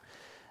happening.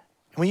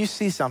 And when you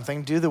see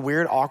something, do the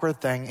weird,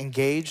 awkward thing,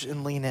 engage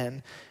and lean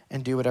in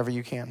and do whatever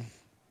you can.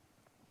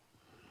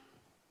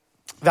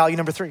 Value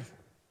number 3,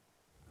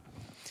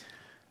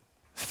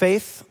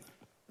 faith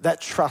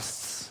that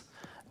trusts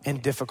in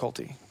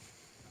difficulty.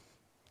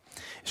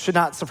 It should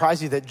not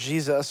surprise you that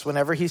Jesus,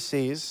 whenever he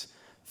sees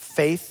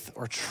faith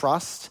or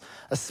trust,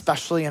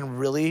 especially in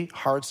really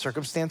hard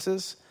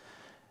circumstances,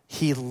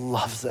 he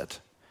loves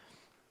it.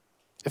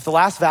 If the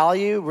last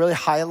value really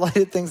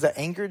highlighted things that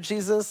angered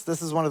Jesus,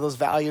 this is one of those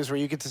values where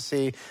you get to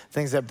see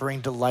things that bring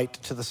delight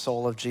to the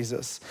soul of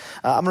Jesus.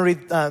 I'm going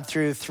to read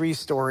through 3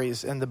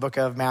 stories in the book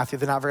of Matthew.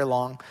 They're not very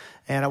long,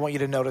 and I want you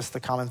to notice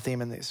the common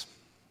theme in these.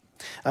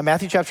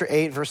 Matthew chapter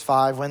 8, verse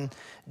 5, when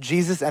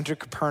Jesus entered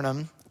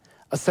Capernaum,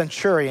 a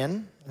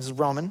centurion, this is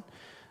Roman,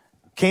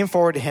 came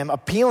forward to him,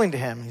 appealing to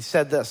him. He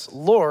said this,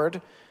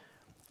 "Lord,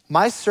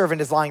 my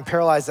servant is lying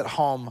paralyzed at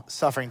home,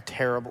 suffering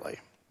terribly."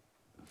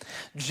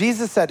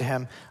 Jesus said to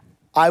him,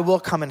 "I will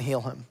come and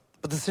heal him."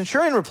 But the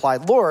centurion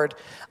replied, "Lord,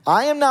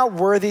 I am not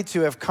worthy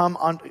to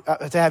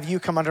have you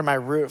come under my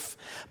roof,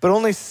 but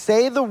only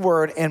say the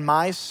word and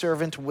my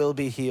servant will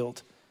be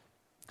healed.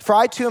 For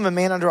I too am a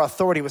man under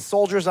authority with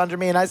soldiers under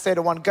me, and I say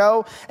to one,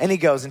 go, and he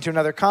goes, and to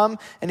another, come,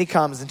 and he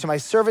comes, and to my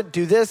servant,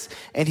 do this,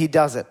 and he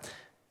does it."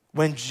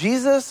 When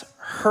Jesus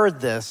heard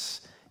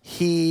this,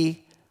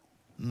 he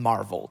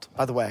marveled.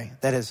 By the way,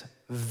 that is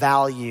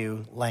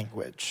value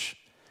language.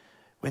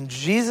 When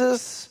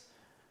Jesus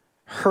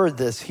heard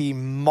this, he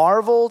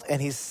marveled, and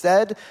he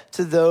said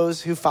to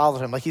those who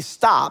followed him, like he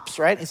stops,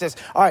 right? He says,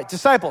 "All right,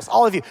 disciples,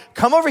 all of you,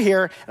 come over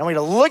here, and I want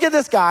you to look at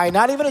this guy,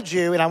 not even a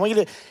Jew, and I want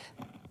you to,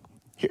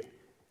 here.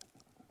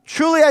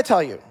 Truly I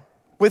tell you,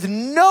 with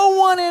no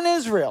one in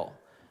Israel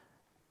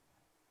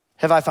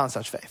have I found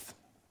such faith."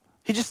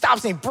 He just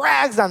stops and he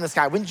brags on this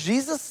guy. When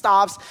Jesus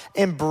stops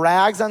and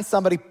brags on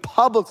somebody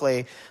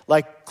publicly,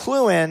 like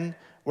clue in,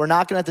 we're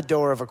knocking at the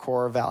door of a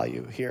core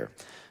value here.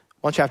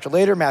 One chapter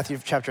later, Matthew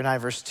chapter 9,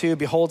 verse 2,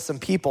 behold, some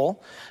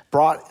people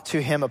brought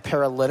to him a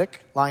paralytic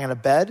lying on a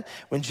bed.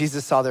 When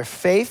Jesus saw their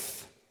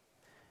faith,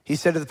 he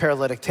said to the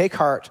paralytic, "Take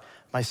heart,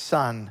 my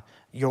son,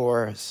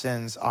 your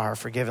sins are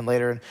forgiven."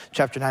 Later in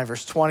chapter 9,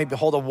 verse 20,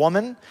 behold, a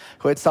woman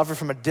who had suffered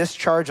from a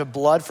discharge of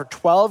blood for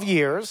 12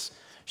 years.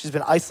 She's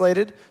been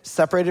isolated,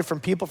 separated from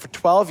people for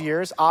 12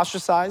 years,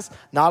 ostracized,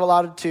 not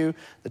allowed to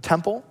the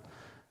temple,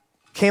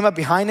 came up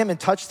behind him and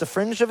touched the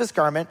fringe of his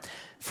garment.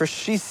 For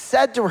she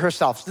said to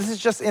herself, this is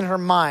just in her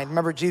mind.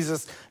 Remember,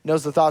 Jesus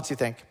knows the thoughts you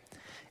think.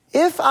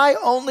 "If I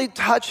only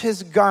touch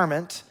his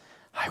garment,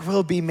 I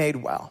will be made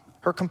well."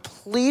 Her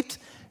complete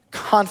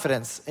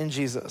confidence in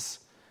Jesus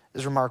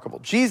is remarkable.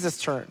 Jesus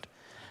turned,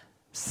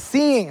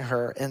 seeing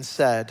her, and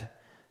said,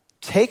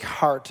 "Take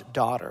heart,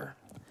 daughter.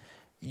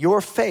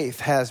 Your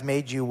faith has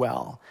made you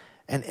well."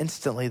 And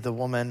instantly the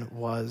woman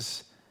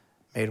was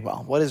made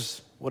well. What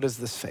is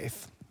this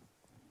faith?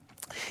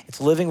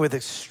 It's living with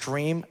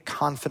extreme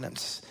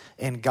confidence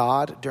in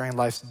God during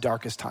life's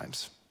darkest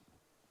times.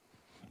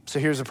 So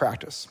here's a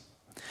practice.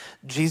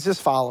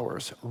 Jesus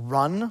followers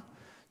run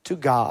to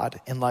God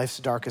in life's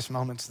darkest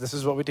moments. This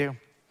is what we do.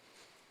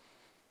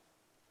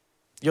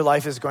 Your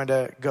life is going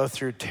to go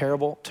through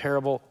terrible,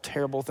 terrible,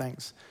 terrible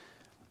things.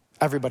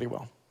 Everybody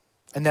will,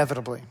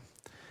 inevitably.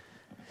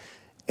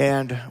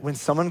 And when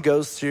someone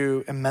goes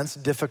through immense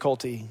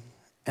difficulty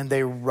and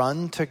they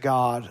run to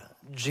God,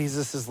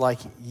 Jesus is like,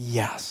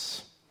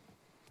 yes.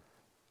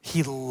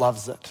 He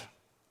loves it.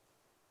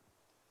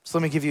 So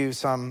let me give you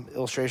some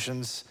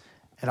illustrations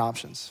and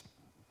options.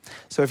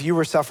 So if you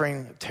were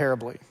suffering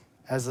terribly,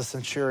 as the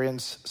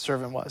centurion's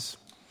servant was,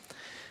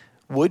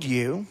 would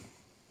you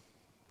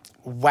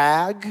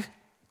wag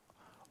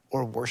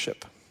or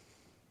worship?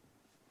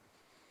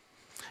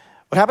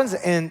 What happens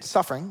in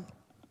suffering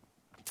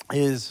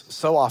is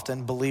so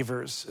often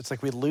believers, it's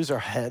like we lose our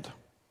head.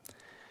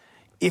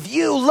 If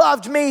you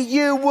loved me,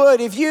 you would.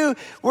 If you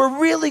were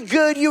really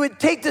good, you would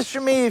take this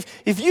from me.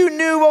 If you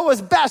knew what was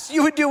best,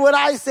 you would do what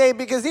I say,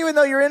 because even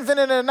though you're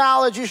infinite in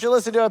knowledge, you should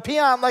listen to a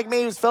peon like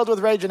me who's filled with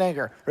rage and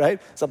anger, right?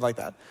 Something like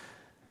that.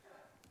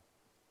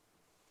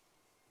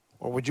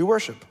 Or would you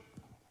worship?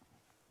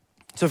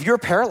 So if you're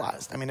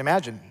paralyzed, I mean,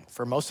 imagine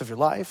for most of your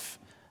life,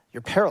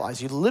 you're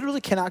paralyzed. You literally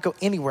cannot go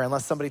anywhere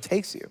unless somebody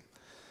takes you.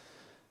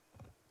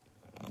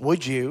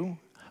 Would you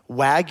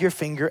wag your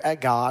finger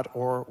at God,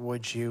 or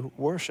would you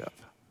worship?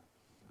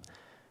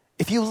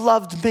 If you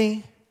loved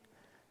me,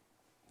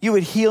 you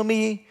would heal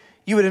me.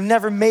 You would have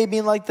never made me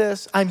like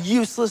this. I'm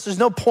useless. There's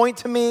no point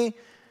to me.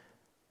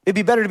 It'd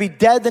be better to be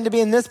dead than to be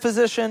in this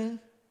position.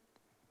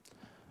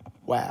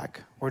 Wag.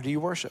 Or do you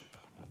worship?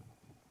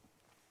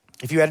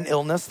 If you had an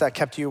illness that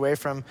kept you away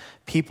from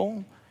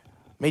people,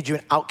 made you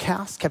an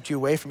outcast, kept you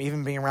away from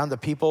even being around the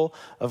people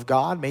of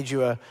God, made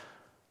you a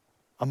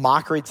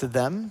mockery to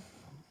them,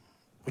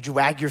 would you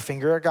wag your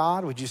finger at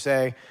God? Would you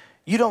say,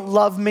 you don't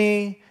love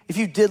me? If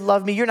you did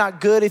love me, you're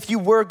not good. If you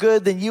were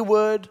good, then you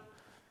would.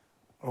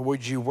 Or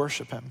would you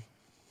worship him?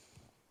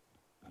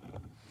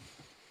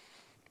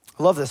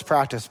 I love this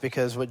practice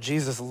because what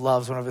Jesus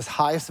loves, one of his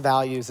highest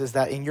values, is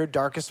that in your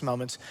darkest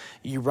moments,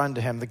 you run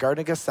to him. The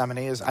Garden of Gethsemane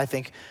is, I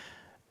think,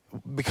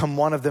 become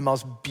one of the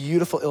most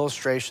beautiful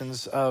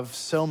illustrations of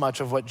so much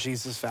of what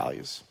Jesus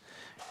values.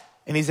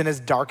 And he's in his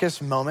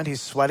darkest moment.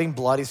 He's sweating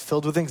blood. He's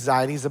filled with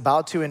anxiety. He's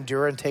about to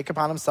endure and take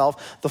upon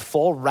himself the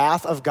full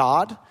wrath of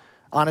God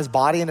on his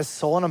body and his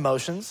soul and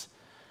emotions.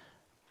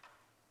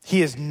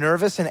 He is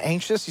nervous and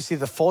anxious. You see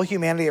the full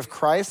humanity of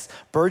Christ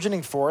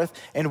burgeoning forth.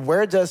 And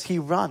where does he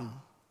run?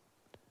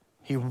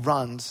 he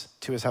runs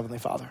to his heavenly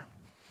Father.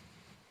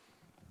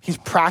 He's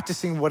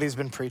practicing what he's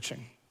been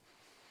preaching.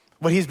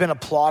 What he's been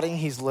applauding,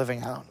 he's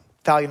living out.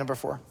 Value number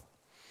 4.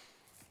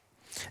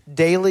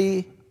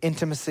 Daily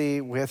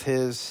intimacy with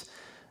his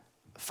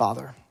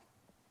Father.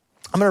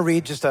 I'm going to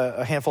read just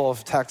a handful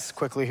of texts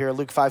quickly here.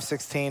 Luke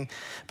 5:16.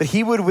 But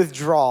he would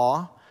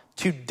withdraw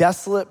to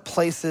desolate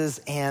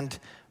places and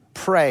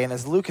pray. And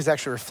as Luke is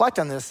actually reflect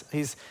on this,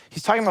 he's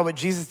talking about what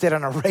Jesus did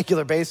on a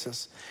regular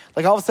basis.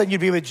 Like all of a sudden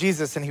you'd be with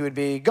Jesus and he would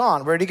be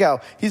gone. Where'd he go?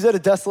 He's at a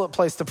desolate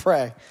place to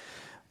pray.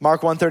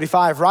 Mark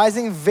 1:35,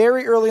 rising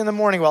very early in the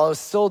morning while it was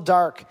still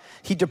dark,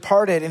 he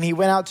departed and he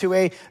went out to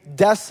a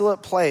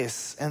desolate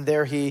place and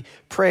there he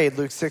prayed.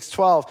 Luke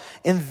 6:12,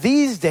 in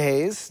these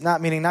days,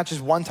 not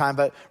just one time,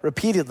 but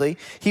repeatedly,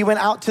 he went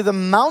out to the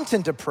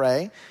mountain to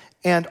pray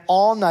and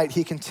all night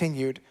he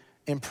continued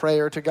in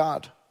prayer to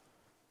God.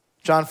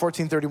 John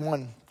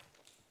 14:31,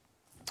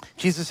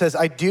 Jesus says,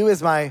 I do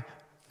as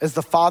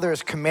the Father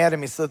has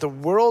commanded me so that the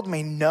world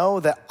may know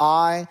that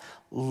I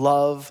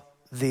love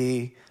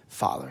the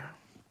Father.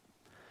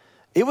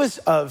 It was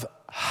of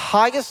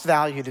highest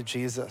value to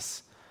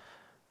Jesus.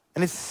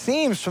 And it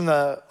seems from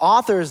the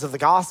authors of the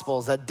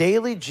Gospels that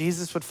daily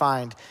Jesus would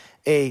find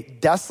a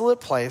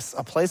desolate place,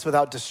 a place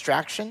without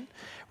distraction,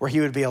 where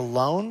he would be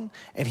alone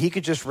and he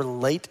could just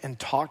relate and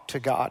talk to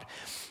God.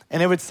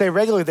 And it would say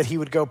regularly that he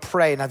would go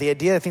pray. Now, the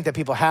idea I think that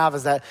people have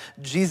is that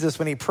Jesus,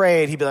 when he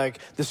prayed, he'd be like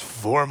this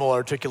formal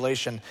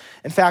articulation.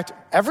 In fact,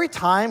 every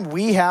time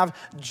we have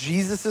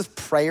Jesus's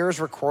prayers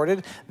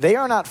recorded, they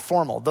are not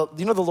formal. The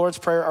Lord's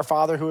Prayer, our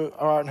Father who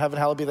art in heaven,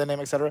 hallowed be thy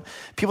name, etc.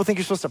 People think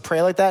you're supposed to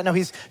pray like that. No,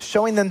 he's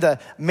showing them the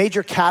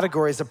major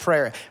categories of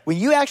prayer. When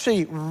you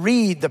actually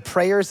read the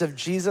prayers of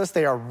Jesus,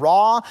 they are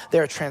raw, they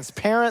are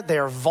transparent, they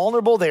are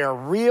vulnerable, they are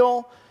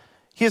real.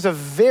 He has a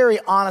very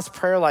honest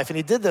prayer life, and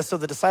he did this so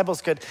the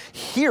disciples could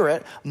hear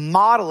it,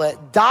 model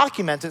it,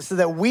 document it, so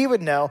that we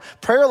would know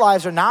prayer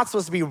lives are not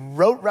supposed to be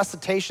rote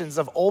recitations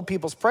of old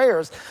people's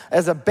prayers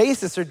as a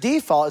basis or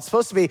default. It's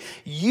supposed to be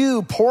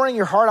you pouring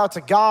your heart out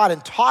to God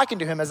and talking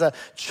to him as a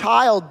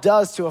child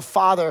does to a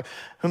father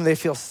whom they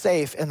feel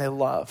safe and they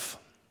love.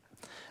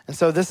 And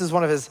so this is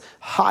one of his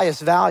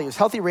highest values.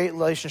 Healthy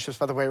relationships,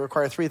 by the way,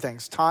 require 3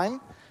 things: time,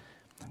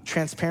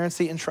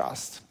 transparency, and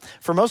trust.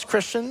 For most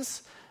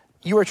Christians,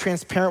 you are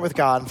transparent with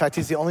God. In fact,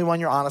 he's the only one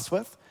you're honest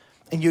with.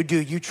 And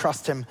you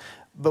trust him.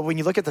 But when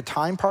you look at the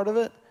time part of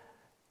it,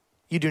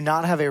 you do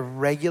not have a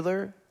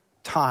regular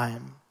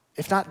time,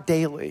 if not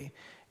daily,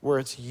 where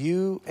it's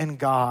you and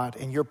God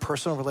and your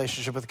personal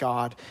relationship with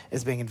God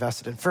is being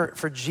invested in.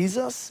 For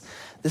Jesus,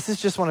 this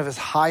is just one of his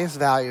highest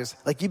values.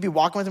 Like you'd be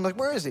walking with him like,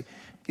 where is he?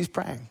 He's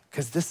praying,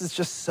 because this is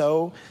just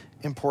so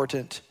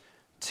important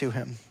to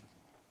him.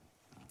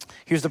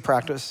 Here's the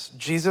practice.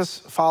 Jesus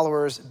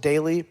followers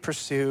daily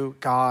pursue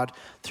God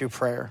through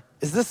prayer.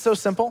 Is this so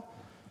simple?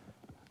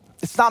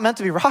 It's not meant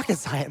to be rocket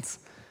science.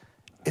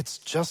 It's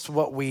just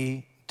what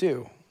we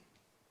do,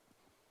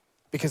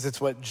 because it's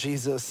what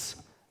Jesus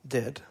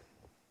did.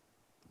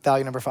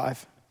 Value number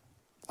 5,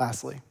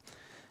 lastly,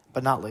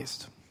 but not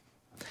least,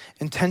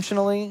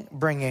 intentionally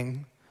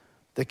bringing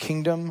the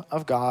kingdom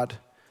of God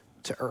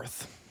to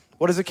earth.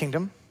 What is a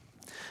kingdom?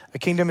 A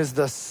kingdom is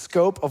the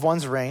scope of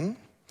one's reign.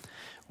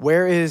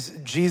 Where is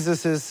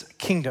Jesus's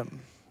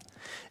kingdom?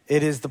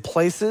 It is the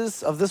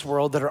places of this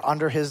world that are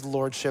under his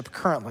lordship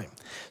currently.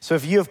 So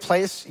if you have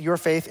placed your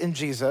faith in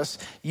Jesus,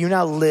 you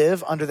now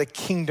live under the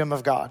kingdom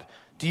of God.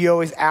 Do you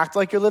always act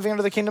like you're living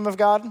under the kingdom of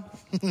God?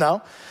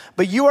 No.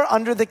 But you are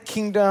under the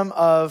kingdom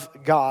of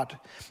God.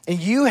 And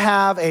you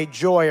have a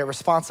joy, a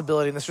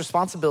responsibility. And this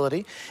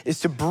responsibility is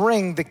to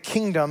bring the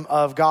kingdom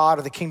of God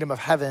or the kingdom of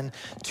heaven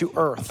to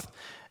earth.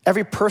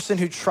 Every person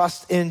who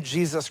trusts in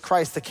Jesus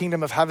Christ, the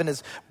kingdom of heaven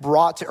is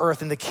brought to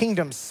earth, and the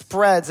kingdom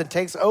spreads and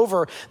takes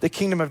over the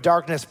kingdom of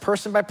darkness,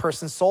 person by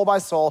person, soul by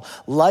soul,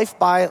 life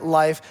by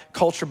life,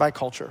 culture by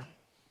culture.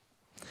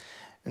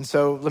 And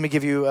so let me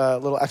give you a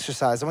little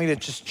exercise. I want you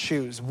to just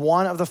choose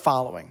one of the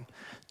following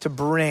to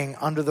bring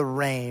under the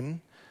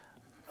reign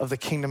of the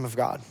kingdom of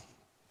God.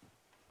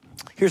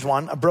 Here's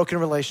one: a broken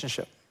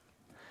relationship.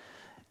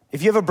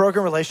 If you have a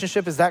broken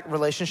relationship, is that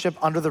relationship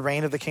under the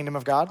reign of the kingdom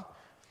of God?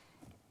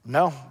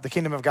 No, the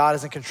kingdom of God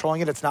isn't controlling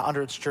it. It's not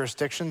under its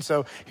jurisdiction.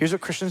 So here's what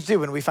Christians do.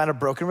 When we find a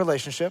broken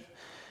relationship,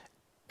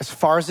 as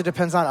far as it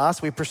depends on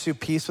us, we pursue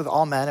peace with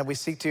all men, and we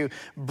seek to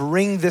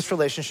bring this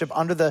relationship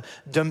under the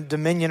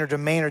dominion or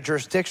domain or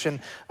jurisdiction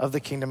of the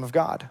kingdom of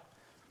God.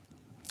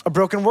 A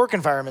broken work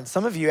environment.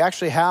 Some of you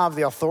actually have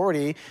the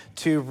authority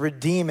to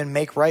redeem and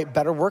make right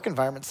better work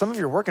environments. Some of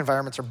your work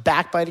environments are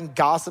backbiting,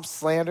 gossip,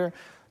 slander,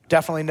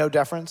 definitely no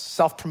deference,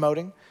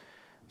 self-promoting.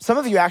 Some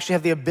of you actually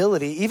have the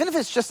ability, even if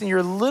it's just in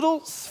your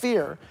little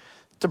sphere,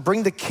 to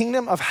bring the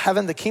kingdom of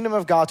heaven, the kingdom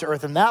of God to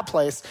earth in that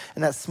place,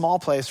 in that small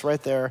place right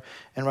there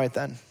and right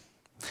then.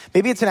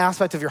 Maybe it's an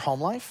aspect of your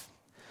home life,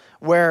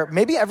 where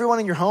maybe everyone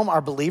in your home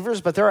are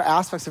believers, but there are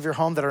aspects of your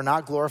home that are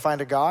not glorifying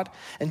to God.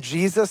 And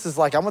Jesus is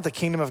like, I want the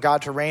kingdom of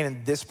God to reign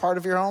in this part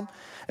of your home.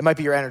 It might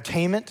be your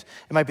entertainment.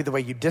 It might be the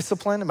way you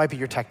discipline. It might be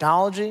your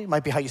technology. It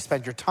might be how you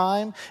spend your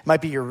time. It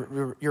might be your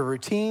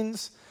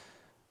routines.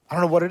 I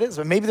don't know what it is,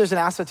 but maybe there's an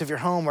aspect of your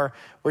home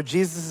where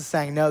Jesus is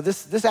saying, no,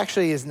 this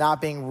actually is not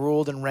being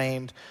ruled and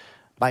reigned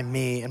by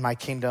me and my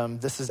kingdom.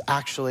 This is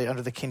actually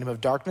under the kingdom of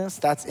darkness.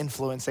 That's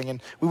influencing,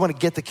 and we want to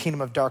get the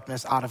kingdom of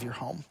darkness out of your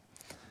home.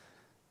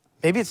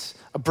 Maybe it's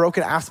a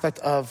broken aspect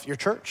of your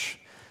church.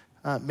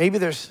 Maybe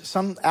there's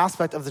some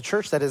aspect of the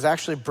church that is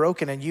actually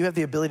broken, and you have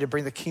the ability to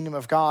bring the kingdom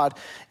of God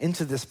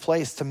into this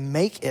place to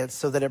make it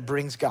so that it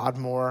brings God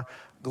more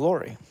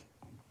glory.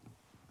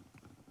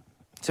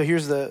 So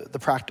here's the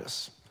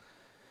practice.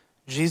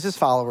 Jesus'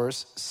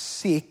 followers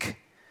seek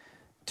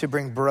to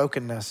bring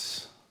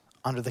brokenness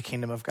under the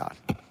kingdom of God.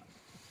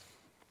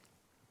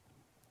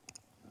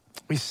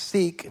 We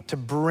seek to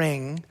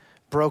bring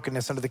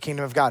brokenness under the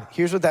kingdom of God.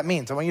 Here's what that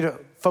means. I want you to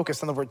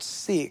focus on the word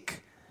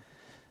seek.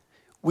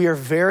 We are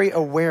very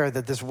aware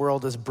that this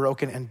world is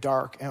broken and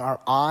dark, and our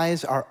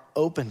eyes are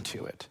open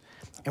to it.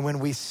 And when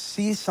we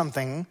see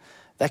something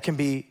that can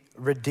be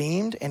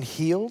redeemed and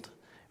healed,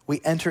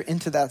 we enter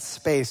into that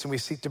space and we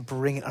seek to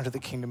bring it under the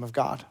kingdom of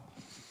God.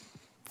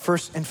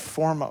 First and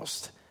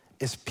foremost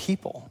is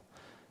people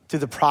through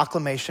the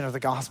proclamation of the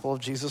gospel of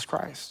Jesus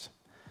Christ.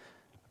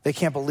 They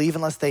can't believe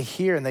unless they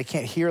hear, and they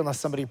can't hear unless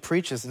somebody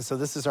preaches. And so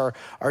this is our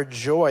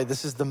joy.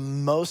 This is the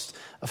most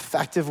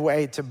effective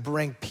way to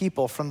bring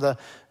people from the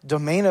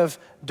domain of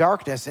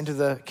darkness into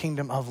the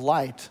kingdom of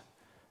light,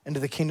 into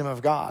the kingdom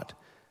of God,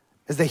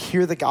 as they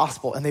hear the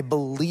gospel and they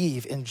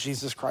believe in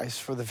Jesus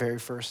Christ for the very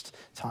first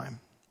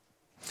time.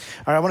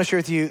 All right, I want to share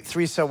with you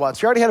 3 so whats.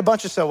 We already had a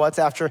bunch of so whats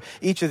after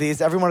each of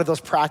these. Every one of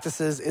those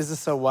practices is a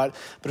so what.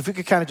 But if we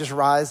could kind of just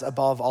rise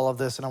above all of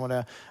this, and I want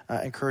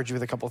to encourage you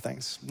with a couple of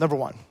things. Number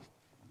 1.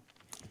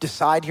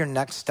 Decide your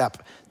next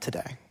step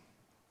today.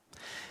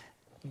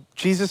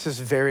 Jesus is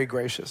very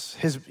gracious.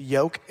 His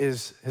yoke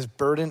is, his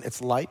burden,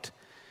 it's light.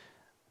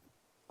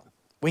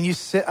 When you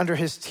sit under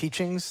his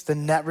teachings, the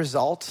net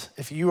result,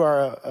 if you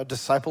are a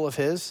disciple of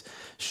his,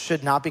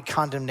 should not be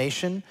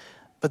condemnation,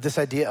 but this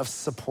idea of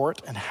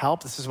support and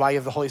help. This is why you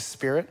have the Holy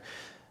Spirit,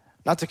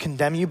 not to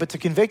condemn you, but to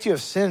convict you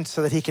of sin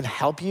so that he can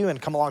help you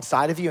and come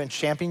alongside of you and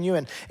champion you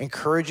and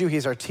encourage you.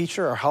 He's our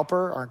teacher, our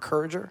helper, our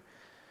encourager.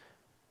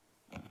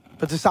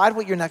 But decide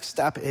what your next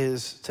step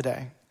is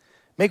today.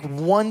 Make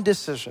one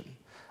decision.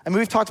 I mean,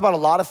 we've talked about a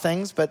lot of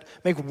things, but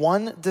make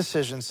one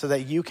decision so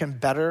that you can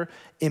better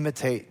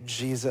imitate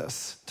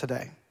Jesus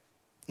today.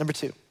 Number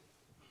 2,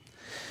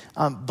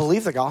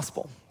 believe the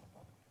gospel.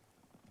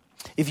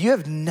 If you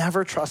have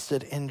never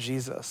trusted in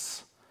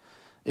Jesus,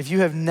 if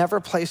you have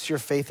never placed your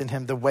faith in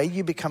him, the way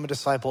you become a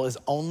disciple is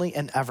only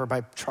and ever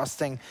by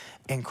trusting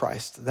in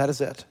Christ. That is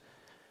it.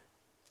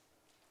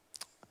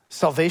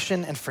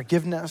 Salvation and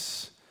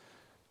forgiveness,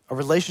 a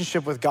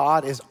relationship with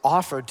God is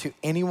offered to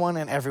anyone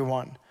and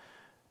everyone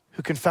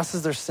who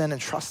confesses their sin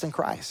and trusts in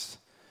Christ.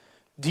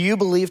 Do you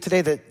believe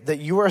today that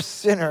you are a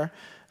sinner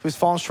who's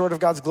fallen short of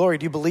God's glory?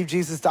 Do you believe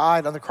Jesus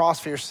died on the cross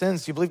for your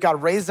sins? Do you believe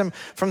God raised him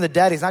from the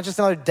dead? He's not just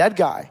another dead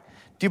guy.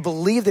 Do you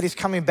believe that he's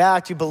coming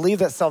back? Do you believe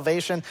that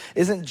salvation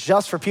isn't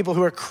just for people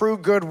who accrue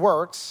good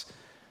works,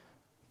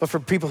 but for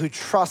people who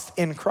trust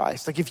in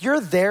Christ? Like, if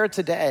you're there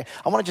today,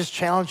 I want to just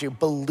challenge you.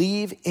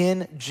 Believe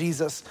in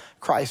Jesus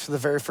Christ for the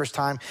very first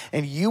time,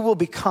 and you will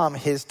become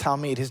his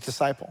talmid, his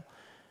disciple.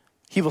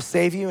 He will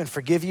save you and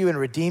forgive you and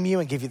redeem you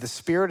and give you the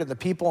Spirit and the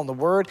people and the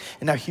word.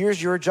 And now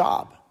here's your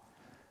job.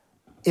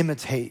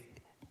 Imitate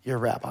your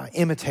rabbi,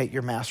 imitate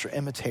your master,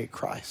 imitate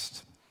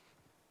Christ.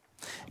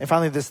 And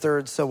finally, this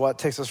third so what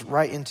takes us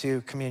right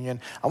into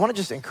communion. I want to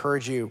just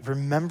encourage you,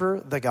 remember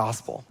the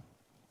gospel.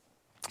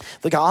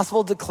 The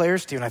gospel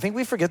declares to you, and I think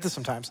we forget this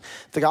sometimes,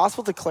 the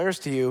gospel declares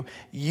to you,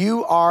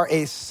 you are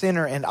a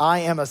sinner and I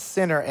am a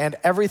sinner, and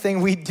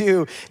everything we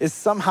do is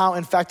somehow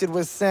infected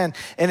with sin.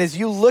 And as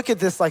you look at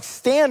this like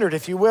standard,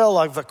 if you will,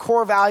 of the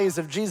core values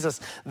of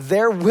Jesus,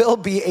 there will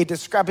be a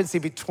discrepancy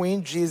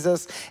between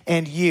Jesus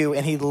and you,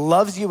 and he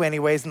loves you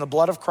anyways, and the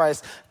blood of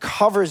Christ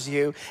covers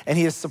you, and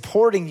he is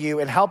supporting you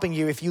and helping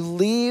you. If you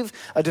leave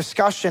a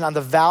discussion on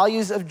the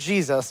values of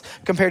Jesus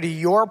compared to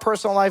your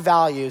personal life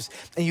values,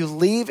 and you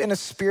leave in a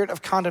spirit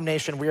of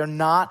condemnation, we are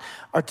not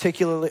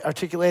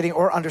articulating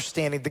or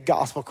understanding the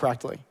gospel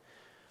correctly.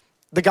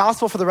 The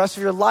gospel for the rest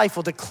of your life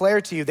will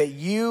declare to you that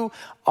you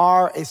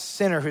are a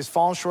sinner who's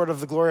fallen short of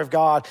the glory of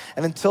God.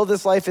 And until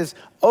this life is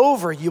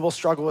over, you will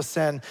struggle with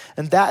sin.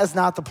 And that is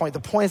not the point.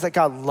 The point is that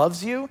God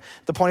loves you.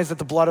 The point is that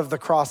the blood of the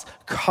cross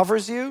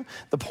covers you.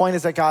 The point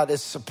is that God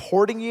is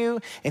supporting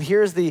you. And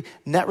here's the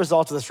net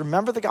result of this.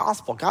 Remember the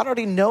gospel. God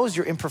already knows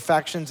your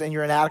imperfections and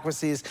your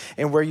inadequacies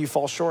and where you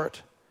fall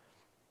short.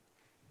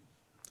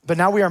 But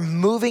now we are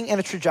moving in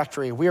a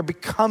trajectory. We are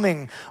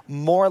becoming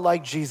more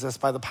like Jesus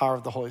by the power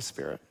of the Holy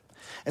Spirit.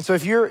 And so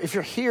if you're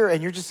here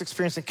and you're just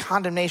experiencing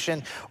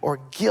condemnation or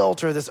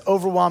guilt or this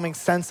overwhelming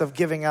sense of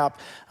giving up,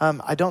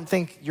 I don't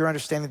think you're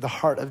understanding the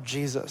heart of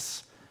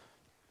Jesus.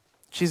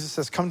 Jesus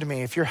says, come to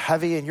me. If you're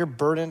heavy and you're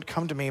burdened,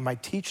 come to me. My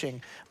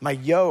teaching, my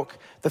yoke,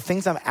 the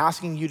things I'm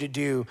asking you to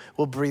do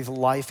will breathe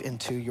life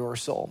into your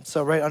soul.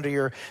 So right under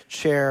your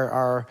chair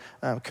are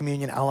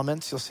communion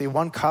elements. You'll see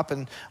one cup,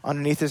 and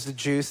underneath is the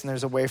juice, and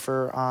there's a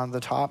wafer on the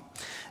top.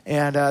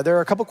 And there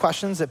are a couple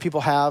questions that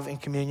people have in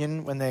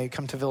communion when they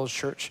come to Village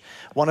Church.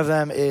 One of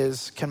them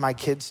is, can my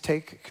kids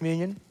take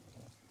communion?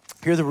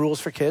 Here are the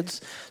rules for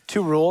kids.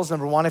 2 rules.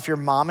 Number 1, if your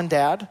mom and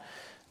dad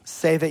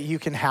say that you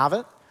can have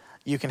it,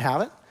 you can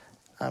have it.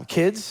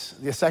 Kids,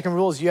 the second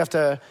rule is you have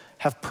to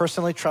have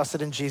personally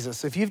trusted in Jesus.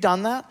 So if you've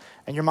done that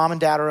and your mom and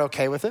dad are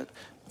okay with it,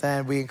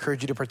 then we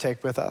encourage you to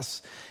partake with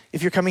us.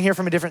 If you're coming here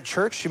from a different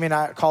church, you may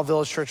not call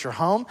Village Church your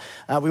home.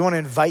 We want to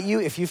invite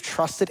you, if you've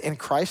trusted in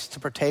Christ,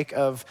 to partake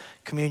of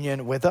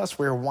communion with us.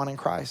 We're one in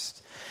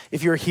Christ.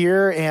 If you're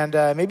here and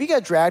maybe you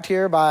got dragged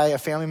here by a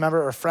family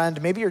member or a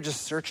friend, maybe you're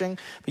just searching,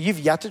 but you've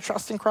yet to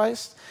trust in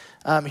Christ,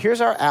 here's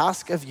our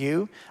ask of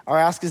you. Our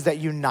ask is that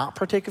you not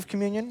partake of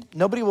communion.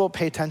 Nobody will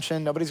pay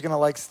attention. Nobody's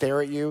going to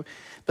stare at you.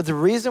 But the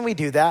reason we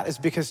do that is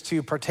because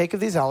to partake of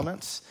these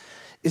elements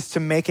is to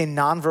make a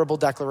nonverbal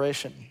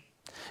declaration.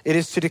 It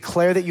is to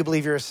declare that you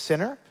believe you're a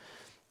sinner.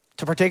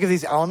 To partake of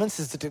these elements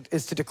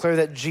is to declare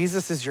that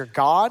Jesus is your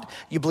God.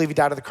 You believe he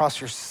died on the cross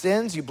for your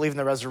sins. You believe in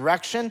the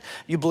resurrection.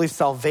 You believe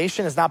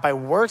salvation is not by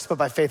works, but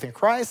by faith in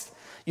Christ.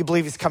 You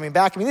believe he's coming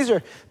back. I mean, these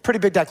are pretty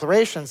big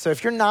declarations. So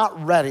if you're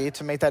not ready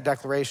to make that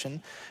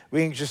declaration,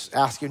 we can just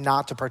ask you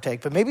not to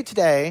partake. But maybe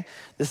today,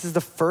 this is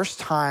the first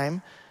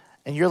time,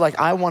 and you're like,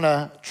 I want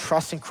to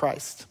trust in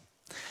Christ.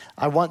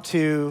 I want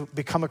to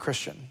become a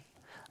Christian.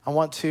 I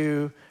want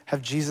to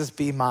have Jesus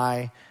be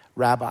my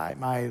rabbi,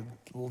 my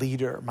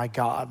leader, my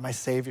God, my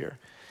Savior.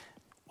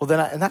 Well,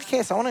 then in that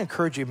case, I want to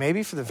encourage you,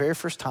 maybe for the very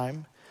first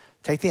time,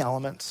 take the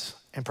elements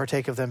and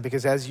partake of them,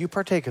 because as you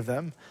partake of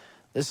them,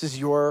 this is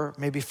your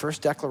maybe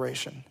first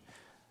declaration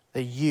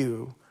that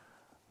you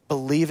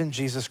believe in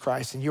Jesus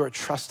Christ and you are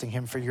trusting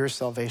him for your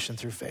salvation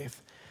through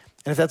faith.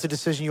 And if that's a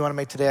decision you want to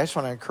make today, I just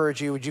want to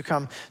encourage you. Would you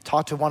come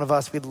talk to one of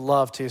us? We'd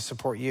love to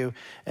support you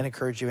and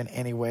encourage you in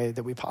any way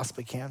that we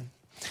possibly can.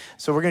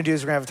 So what we're going to do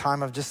is we're going to have a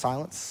time of just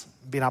silence,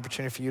 be an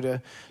opportunity for you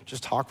to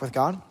just talk with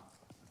God.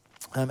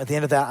 At the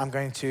end of that, I'm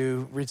going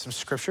to read some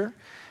scripture,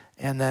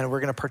 and then we're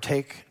going to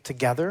partake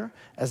together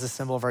as a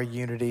symbol of our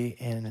unity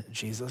in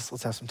Jesus.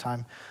 Let's have some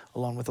time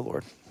alone with the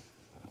Lord.